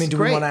 This is. I mean, do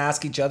great. we want to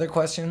ask each other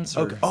questions?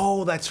 Or? Okay.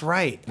 Oh, that's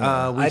right.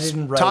 Yeah. We I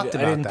didn't write talked it.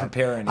 about I didn't that.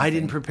 prepare anything. I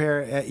didn't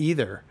prepare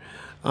either.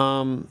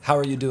 How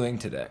are you doing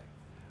today?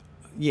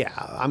 Yeah,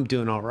 I'm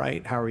doing all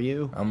right. How are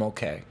you? I'm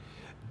okay.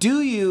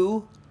 Do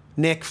you,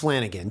 Nick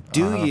Flanagan,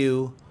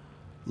 you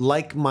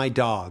like my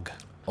dog?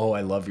 Oh,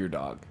 I love your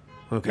dog.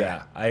 Okay.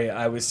 Yeah,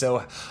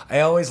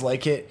 I always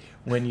like it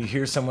when you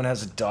hear someone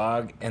has a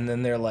dog and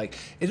then they're like,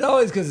 it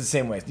always goes the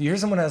same way. You hear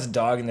someone has a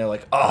dog and they're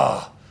like,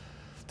 oh,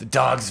 the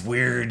dog's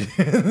weird.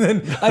 And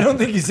then, I don't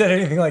think he said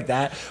anything like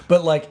that,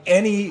 but like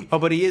any... Oh,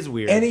 but he is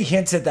weird. Any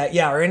hints at that,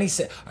 yeah, or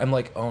I'm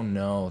like, oh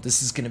no,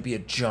 this is going to be a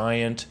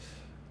giant,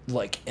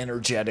 like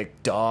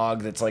energetic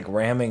dog that's like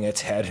ramming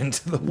its head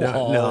into the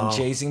wall no. and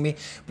chasing me.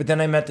 But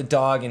then I met the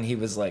dog and he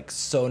was like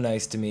so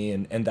nice to me,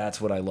 and that's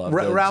what I love.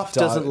 Ralph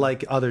doesn't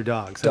like other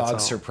dogs. That's all.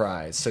 Dog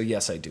surprise. So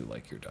yes, I do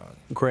like your dog.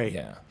 Great.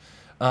 Yeah.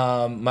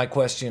 My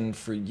question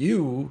for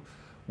you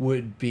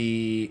would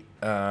be,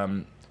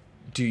 do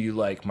you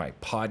like my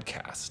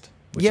podcast?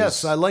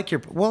 Yes, I like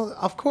your. Well,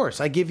 of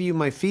course, I give you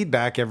my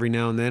feedback every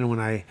now and then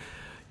when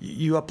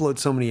you upload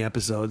so many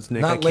episodes,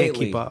 Nick. Not I can't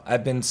lately. keep up.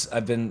 I've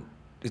been.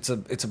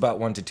 It's about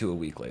 1 to 2 a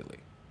week lately.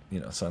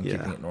 So I'm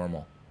keeping it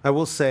normal. I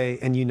will say,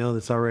 and you know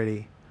this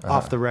already,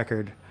 off the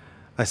record,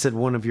 I said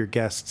one of your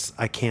guests,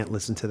 I can't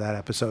listen to that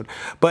episode.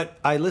 But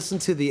I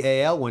listened to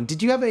the AL one.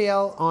 Did you have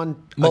AL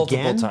on Multiple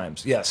again?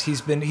 times. Yes,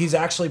 he's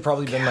actually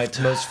probably been my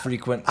most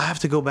frequent. I have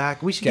to go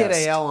back. We should guest.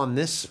 get AL on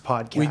this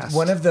podcast.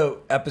 One of the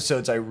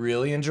episodes I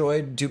really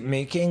enjoyed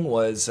making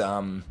was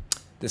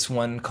this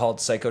one called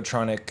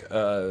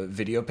Psychotronic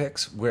Video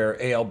Pics,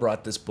 where AL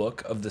brought this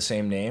book of the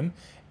same name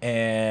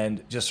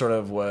and just sort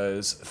of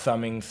was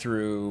thumbing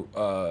through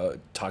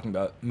talking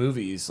about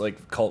movies,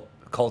 like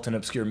cult and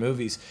obscure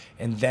movies,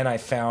 and then I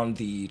found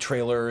the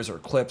trailers or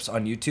clips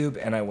on YouTube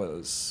and I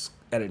was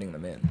editing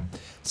them in.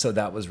 So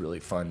that was really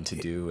fun to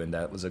do, and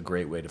that was a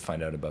great way to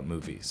find out about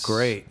movies.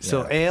 Great. Yeah.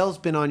 So AL's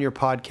been on your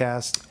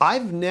podcast.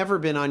 I've never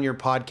been on your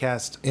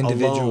podcast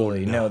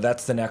Individually. alone. No,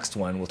 that's the next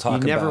one we'll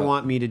talk about. You never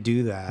want me to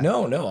do that.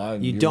 No.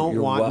 You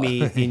don't want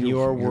me in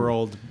your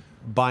world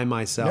by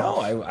myself.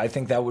 No, I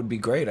think that would be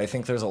great. I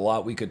think there's a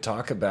lot we could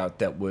talk about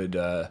that would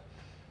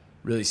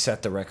really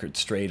set the record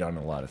straight on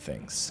a lot of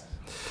things.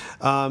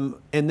 And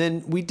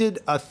then we did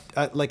a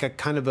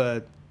kind of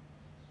a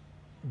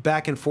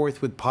back and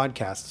forth with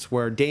podcasts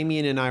where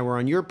Damien and I were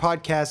on your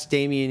podcast,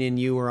 Damien and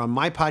you were on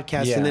my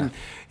podcast, Yeah. and then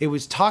it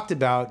was talked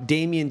about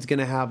Damien's going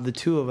to have the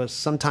two of us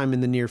sometime in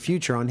the near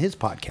future on his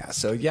podcast.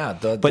 So yeah,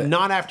 but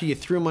not after you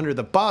threw him under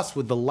the bus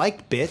with the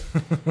like bit.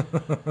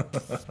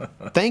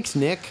 Thanks,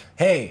 Nick.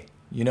 Hey,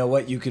 you know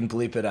what? You can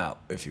bleep it out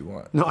if you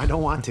want. No, I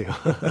don't want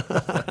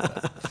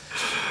to.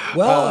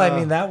 Well, I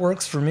mean, that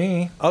works for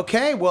me.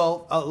 Okay,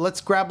 well, let's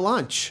grab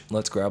lunch.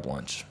 Let's grab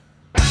lunch.